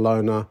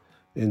 Barcelona,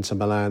 Inter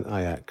Milan,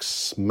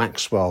 Ajax.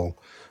 Maxwell.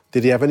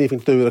 Did he have anything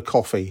to do with a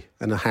coffee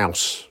and a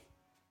house?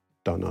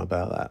 Don't know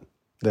about that.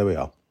 There we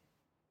are.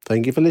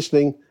 Thank you for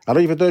listening.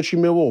 Arrivederci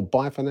Millwall.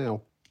 Bye for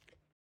now.